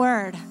human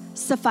word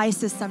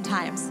suffices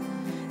sometimes.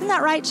 Isn't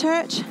that right,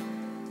 church?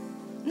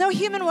 No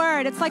human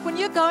word. It's like when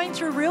you're going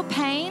through real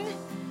pain,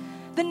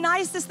 the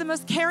nicest, the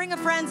most caring of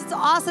friends, it's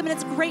awesome and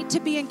it's great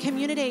to be in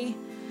community.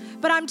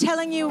 But I'm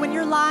telling you, when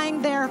you're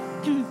lying there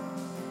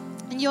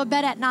in your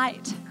bed at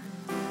night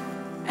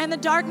and the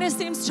darkness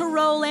seems to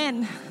roll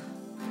in,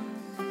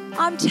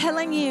 I'm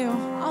telling you,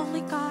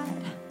 only God,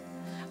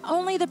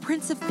 only the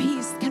Prince of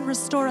Peace can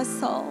restore a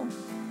soul.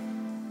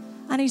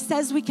 And he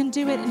says we can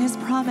do it in his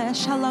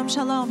promise. Shalom,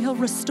 shalom. He'll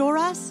restore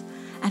us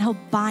and he'll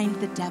bind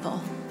the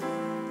devil.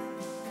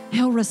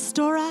 He'll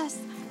restore us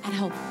and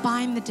he'll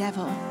bind the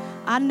devil.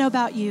 I don't know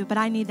about you, but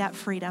I need that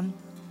freedom.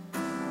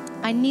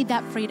 I need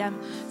that freedom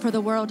for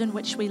the world in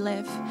which we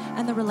live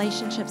and the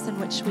relationships in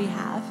which we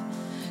have.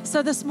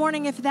 So this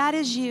morning, if that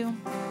is you,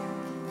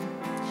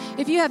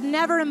 if you have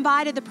never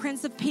invited the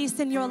Prince of Peace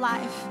in your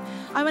life,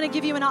 I want to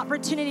give you an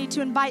opportunity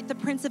to invite the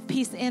Prince of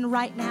Peace in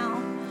right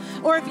now.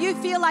 Or if you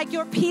feel like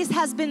your peace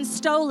has been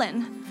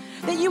stolen,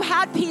 that you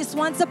had peace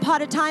once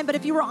upon a time, but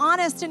if you were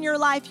honest in your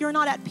life, you're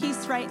not at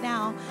peace right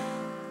now,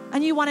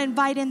 and you want to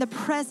invite in the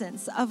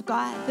presence of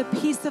God, the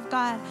peace of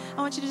God,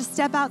 I want you to just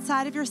step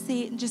outside of your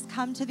seat and just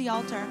come to the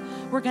altar.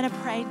 We're going to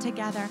pray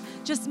together.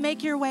 Just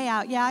make your way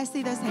out. Yeah, I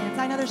see those hands.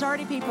 I know there's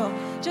already people.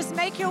 Just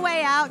make your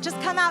way out. Just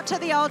come out to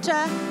the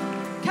altar.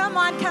 Come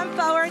on, come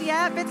forward.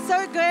 Yep, it's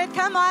so good.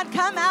 Come on,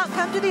 come out,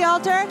 come to the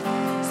altar.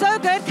 So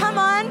good, come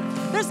on.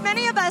 There's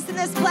many of us in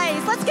this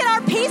place. Let's get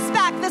our peace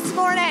back this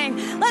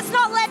morning. Let's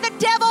not let the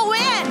devil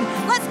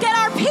win. Let's get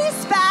our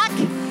peace back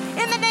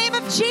in the name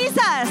of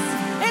Jesus.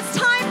 It's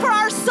time for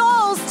our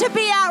souls to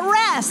be at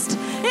rest.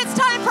 It's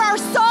time for our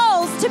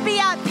souls to be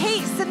at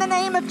peace in the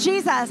name of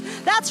Jesus.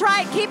 That's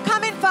right. Keep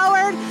coming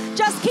forward.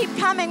 Just keep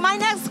coming. My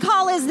next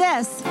call is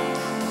this.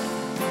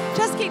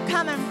 Just keep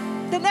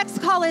coming. The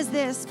next call is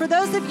this. For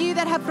those of you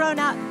that have grown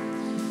up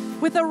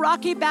with a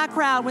rocky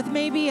background, with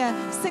maybe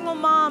a single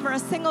mom or a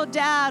single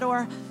dad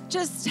or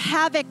just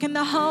havoc in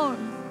the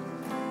home.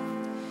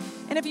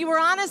 And if you were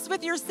honest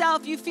with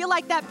yourself, you feel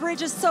like that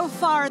bridge is so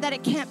far that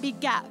it can't be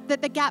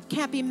that the gap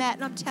can't be met.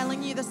 And I'm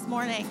telling you this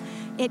morning,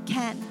 it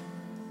can.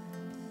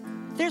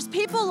 There's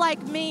people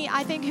like me,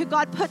 I think, who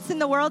God puts in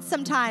the world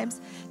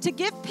sometimes to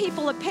give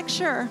people a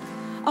picture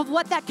of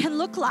what that can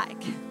look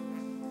like.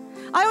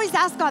 I always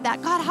ask God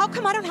that. God, how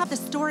come I don't have the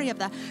story of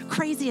the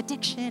crazy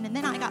addiction and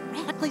then I got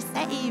radically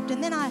saved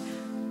and then I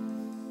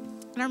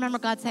remember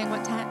God saying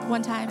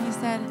one time, he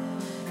said,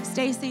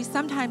 Stacy,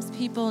 sometimes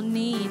people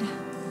need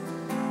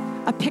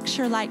a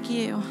picture like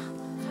you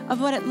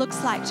of what it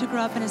looks like to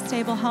grow up in a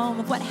stable home,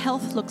 of what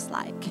health looks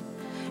like.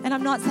 And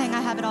I'm not saying I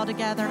have it all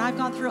together, and I've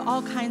gone through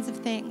all kinds of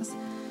things.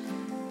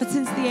 But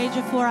since the age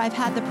of 4, I've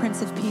had the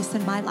Prince of Peace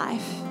in my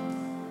life.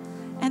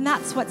 And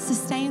that's what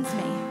sustains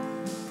me.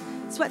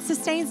 It's what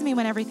sustains me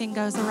when everything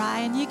goes awry,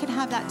 and you can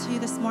have that too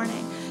this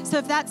morning. So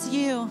if that's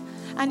you,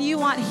 and you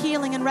want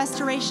healing and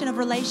restoration of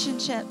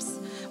relationships,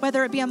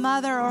 whether it be a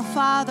mother or a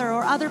father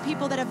or other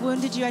people that have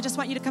wounded you, I just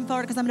want you to come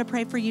forward because I'm going to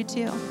pray for you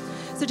too.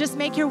 So just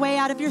make your way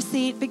out of your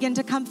seat, begin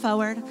to come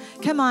forward.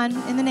 Come on,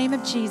 in the name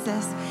of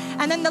Jesus.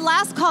 And then the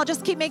last call,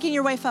 just keep making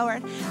your way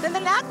forward. Then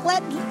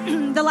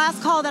the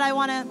last call that I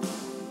want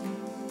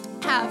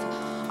to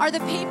have are the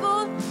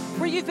people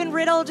where you've been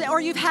riddled or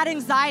you've had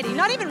anxiety.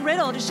 Not even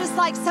riddled, it's just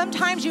like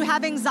sometimes you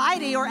have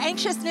anxiety or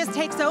anxiousness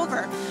takes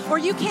over, or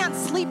you can't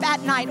sleep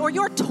at night, or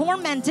you're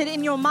tormented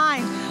in your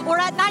mind, or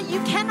at night you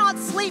cannot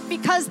sleep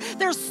because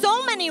there's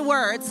so many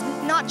words,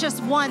 not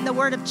just one, the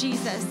word of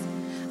Jesus.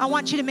 I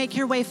want you to make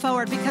your way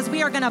forward because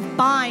we are going to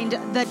bind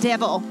the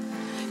devil,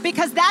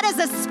 because that is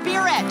a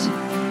spirit.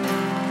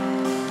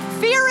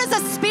 Fear is a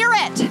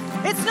spirit.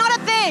 It's not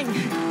a thing.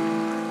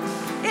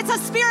 It's a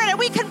spirit, and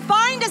we can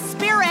bind a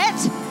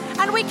spirit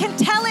and we can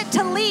tell it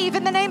to leave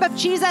in the name of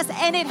Jesus,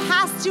 and it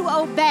has to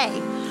obey.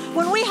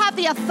 When we have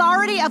the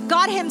authority of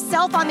God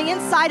himself on the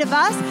inside of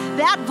us,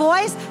 that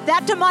voice,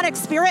 that demonic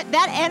spirit,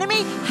 that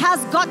enemy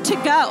has got to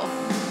go.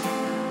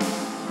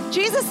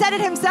 Jesus said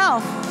it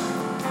himself.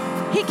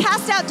 He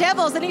cast out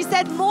devils and he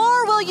said,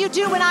 more will you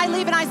do when I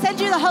leave and I send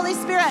you the Holy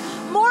Spirit.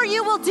 More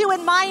you will do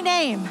in my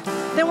name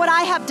than what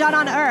I have done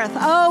on earth.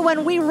 Oh,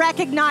 when we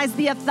recognize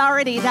the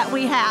authority that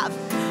we have,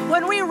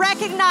 when we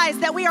recognize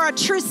that we are a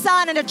true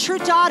son and a true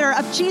daughter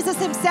of Jesus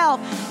himself,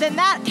 then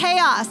that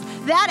chaos,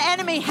 that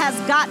enemy has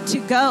got to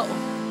go.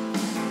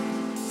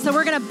 So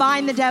we're going to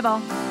bind the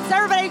devil. So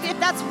everybody,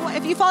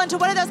 if you fall into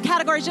one of those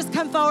categories, just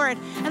come forward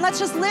and let's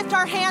just lift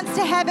our hands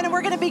to heaven, and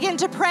we're going to begin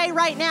to pray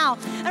right now.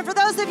 And for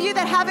those of you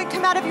that haven't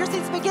come out of your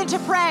seats, begin to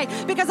pray,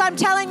 because I'm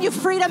telling you,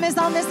 freedom is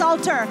on this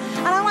altar.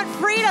 And I want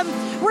freedom.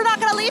 We're not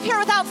going to leave here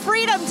without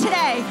freedom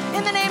today.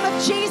 In the name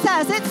of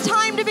Jesus, it's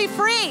time to be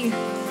free.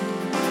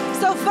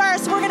 So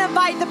first, we're going to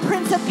invite the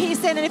Prince of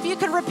Peace in. And if you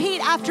can repeat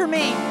after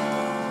me.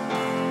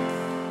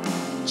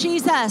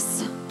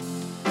 Jesus,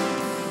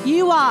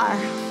 you are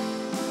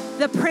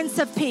the Prince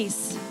of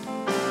Peace.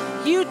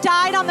 You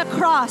died on the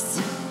cross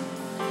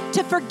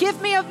to forgive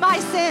me of my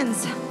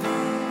sins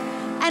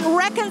and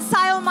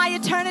reconcile my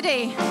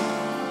eternity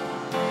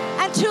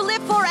and to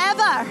live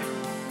forever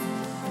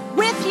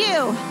with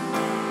you,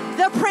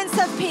 the Prince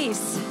of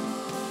Peace.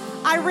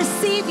 I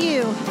receive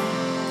you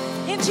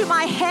into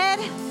my head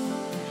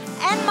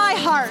and my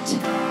heart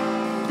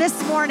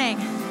this morning,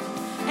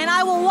 and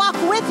I will walk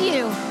with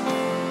you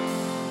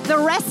the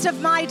rest of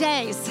my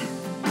days.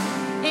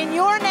 In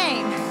your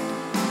name,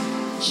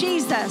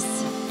 Jesus.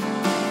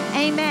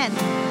 Amen.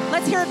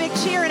 Let's hear a big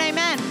cheer and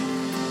amen.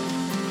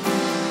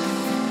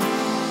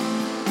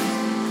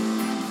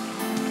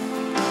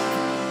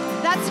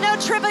 That's no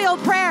trivial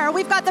prayer.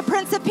 We've got the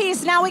Prince of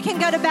Peace. Now we can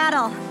go to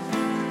battle.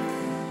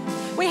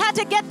 We had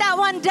to get that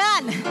one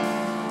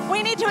done.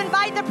 We need to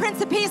invite the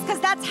Prince of Peace, because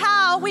that's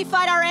how we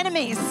fight our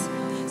enemies.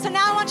 So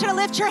now I want you to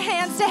lift your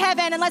hands to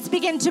heaven and let's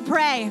begin to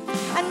pray.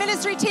 And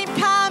ministry team,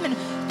 come and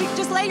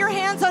just lay your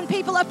hands on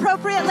people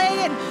appropriately,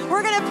 and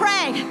we're going to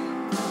pray.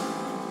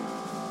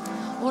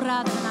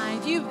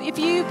 If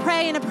you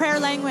pray in a prayer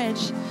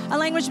language, a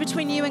language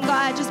between you and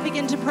God, just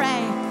begin to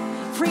pray.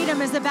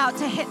 Freedom is about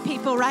to hit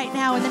people right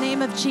now in the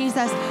name of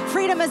Jesus.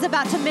 Freedom is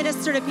about to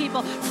minister to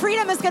people.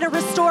 Freedom is going to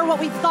restore what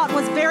we thought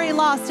was very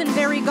lost and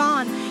very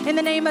gone in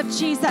the name of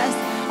Jesus.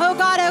 Oh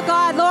God,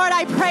 Lord,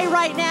 I pray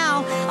right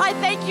now. I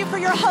thank you for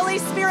your Holy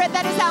Spirit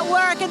that is at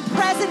work and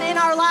present in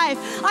our life.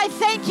 I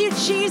thank you,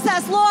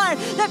 Jesus, Lord,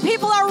 that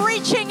people are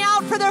reaching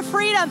out for their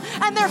freedom,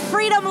 and their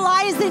freedom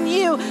lies in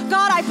you.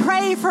 God, I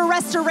pray for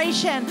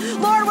restoration.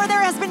 Lord, where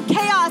there has been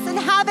chaos and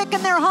havoc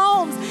in their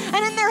homes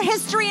and in their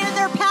history and in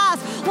their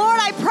past, Lord,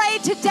 I pray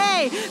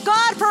today,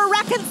 God, for a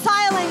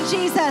reconciling,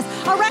 Jesus,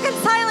 a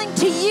reconciling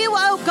to you,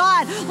 oh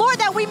God. Lord,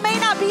 that we may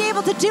not be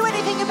able to do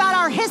anything about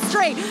our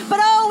history, but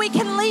oh, we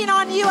can lean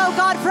on you, oh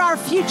God, for our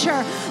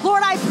future.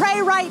 Lord, I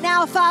pray right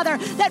now, Father,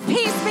 that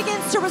peace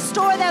begins to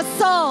restore their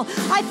soul.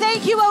 I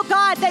thank you, oh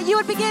God, that you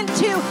would begin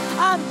to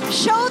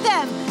show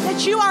them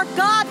that you are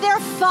God, their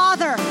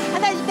Father,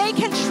 and that they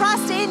can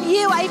trust in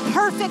you, a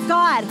perfect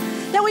God.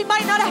 That we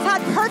might not have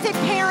had perfect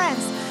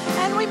parents,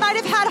 and we might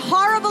have had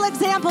horrible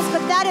examples,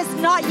 but that is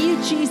not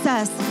you,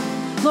 Jesus.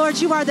 Lord,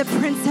 you are the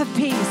Prince of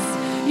Peace.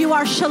 You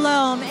are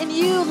Shalom. In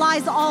you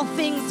lies all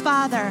things,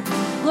 Father.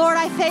 Lord,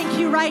 I thank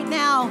you right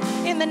now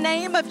in the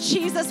name of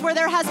Jesus, where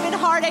there has been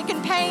heartache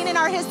and pain in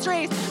our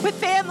histories with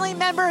family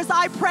members.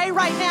 I pray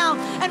right now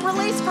and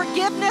release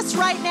forgiveness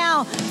right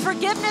now.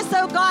 Forgiveness,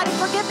 oh God.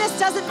 Forgiveness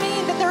doesn't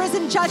mean that there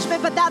isn't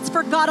judgment, but that's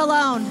for God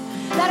alone.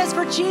 That is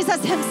for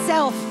Jesus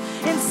himself.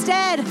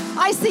 Instead,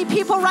 I see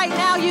people right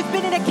now, you've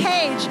been in a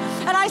cage,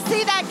 and I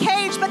see that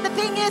cage, but the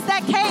thing is,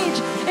 that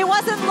cage, it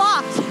wasn't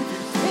locked.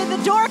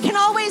 The door can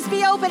always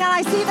be open, and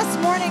I see this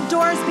morning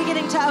doors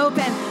beginning to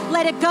open.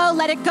 Let it go,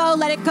 let it go,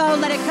 let it go,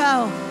 let it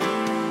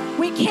go.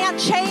 We can't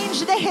change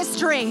the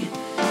history,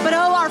 but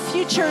oh, our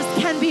futures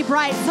can be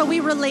bright, so we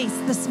release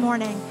this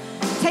morning.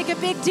 Take a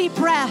big, deep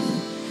breath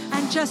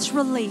and just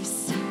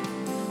release.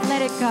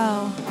 Let it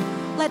go.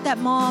 Let that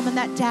mom and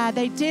that dad,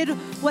 they did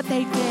what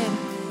they did.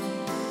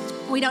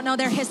 We don't know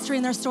their history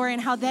and their story and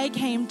how they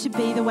came to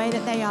be the way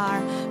that they are,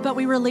 but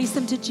we release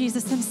them to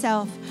Jesus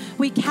himself.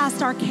 We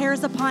cast our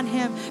cares upon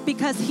him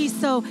because he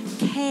so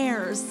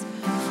cares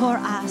for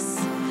us.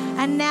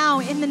 And now,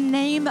 in the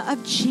name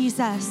of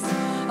Jesus,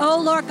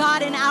 oh Lord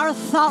God, in our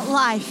thought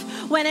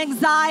life, when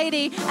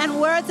anxiety and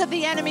words of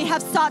the enemy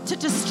have sought to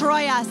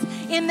destroy us,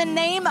 in the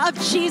name of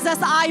Jesus,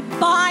 I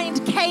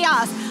bind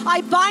chaos.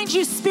 I bind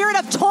you, spirit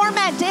of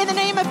torment, in the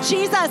name of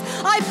Jesus.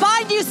 I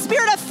bind you,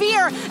 spirit of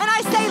fear, and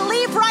I say,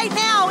 leave right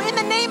now. In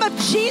the name of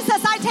Jesus,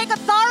 I take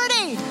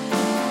authority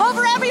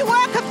over every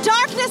work of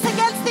darkness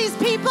against these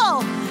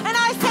people. And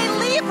I say,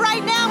 leave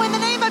right now. In the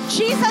name of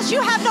Jesus,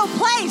 you have no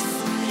place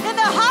in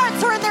their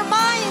hearts or in their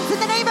minds. In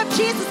the name of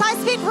Jesus, I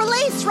speak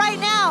release right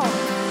now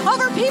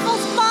over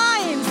people's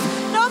minds.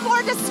 No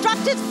more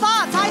destructive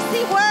thoughts. I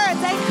see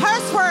words and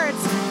curse words.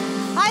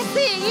 I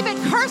see even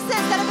curses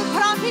that have been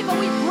put on people.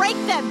 We break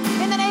them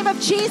in the name of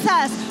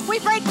Jesus. We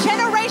break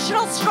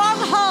generational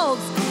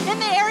strongholds in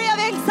the area of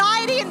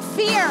anxiety and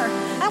fear.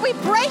 And we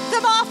break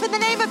them off in the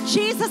name of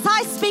Jesus.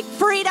 I speak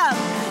freedom.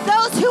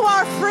 Those who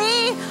are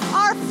free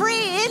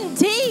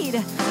indeed.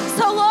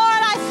 So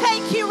Lord, I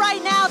thank you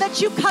right now that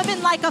you come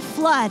in like a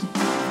flood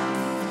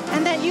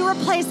and that you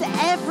replace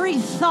every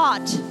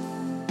thought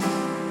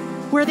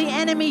where the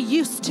enemy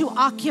used to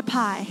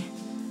occupy.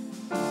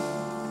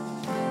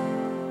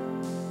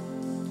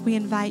 We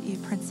invite you,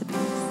 Prince of Peace.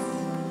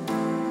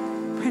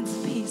 Prince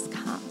of Peace,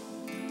 come.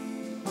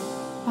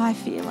 Oh, I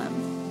feel him.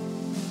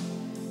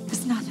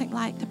 There's nothing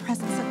like the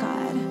presence of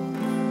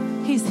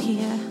God. He's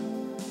here.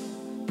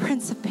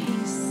 Prince of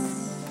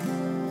Peace.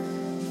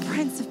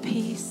 Prince of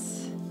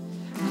Peace.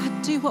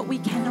 God, do what we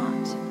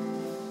cannot.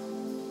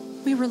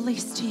 We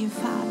release to you,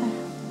 Father,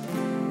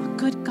 a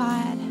good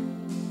God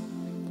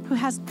who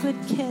has good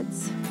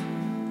kids.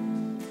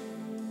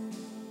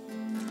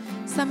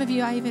 Some of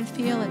you, I even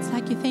feel it's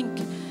like you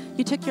think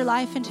you took your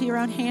life into your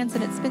own hands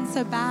and it's been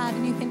so bad,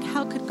 and you think,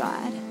 how could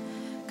God?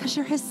 Because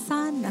you're his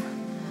son.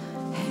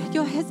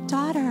 You're his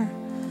daughter.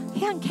 He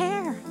doesn't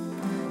care.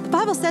 The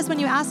Bible says when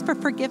you ask for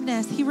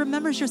forgiveness, he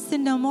remembers your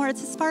sin no more.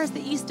 It's as far as the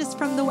east is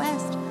from the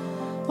west.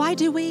 Why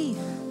do we?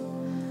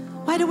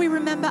 Why do we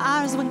remember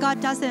ours when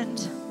God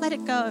doesn't? Let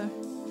it go.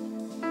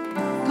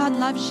 God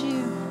loves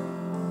you.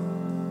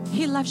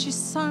 He loves you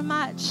so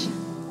much.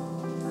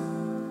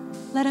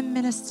 Let him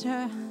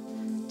minister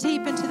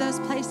deep into those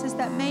places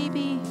that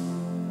maybe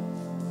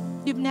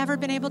you've never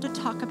been able to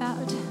talk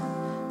about,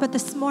 but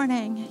this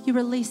morning you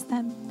release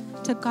them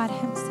to God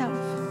himself.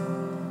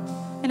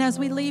 And as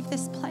we leave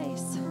this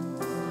place,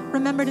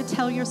 remember to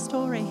tell your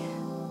story.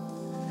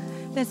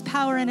 There's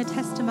power in a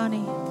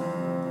testimony.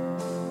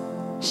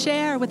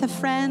 Share with a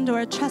friend or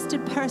a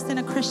trusted person,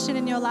 a Christian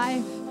in your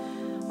life,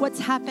 what's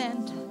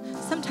happened.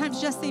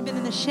 Sometimes just even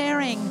in the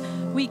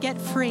sharing, we get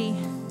free.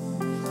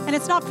 And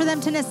it's not for them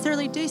to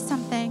necessarily do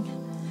something,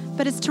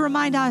 but it's to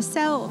remind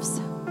ourselves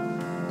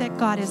that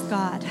God is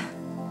God,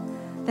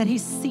 that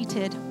he's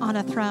seated on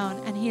a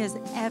throne, and he is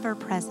ever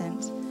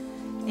present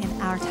in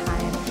our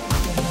time.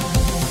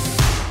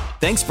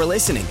 Thanks for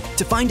listening.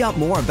 To find out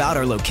more about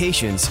our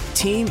locations,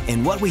 team,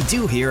 and what we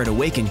do here at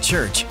Awaken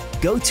Church,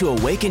 go to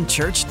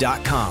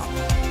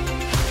awakenchurch.com.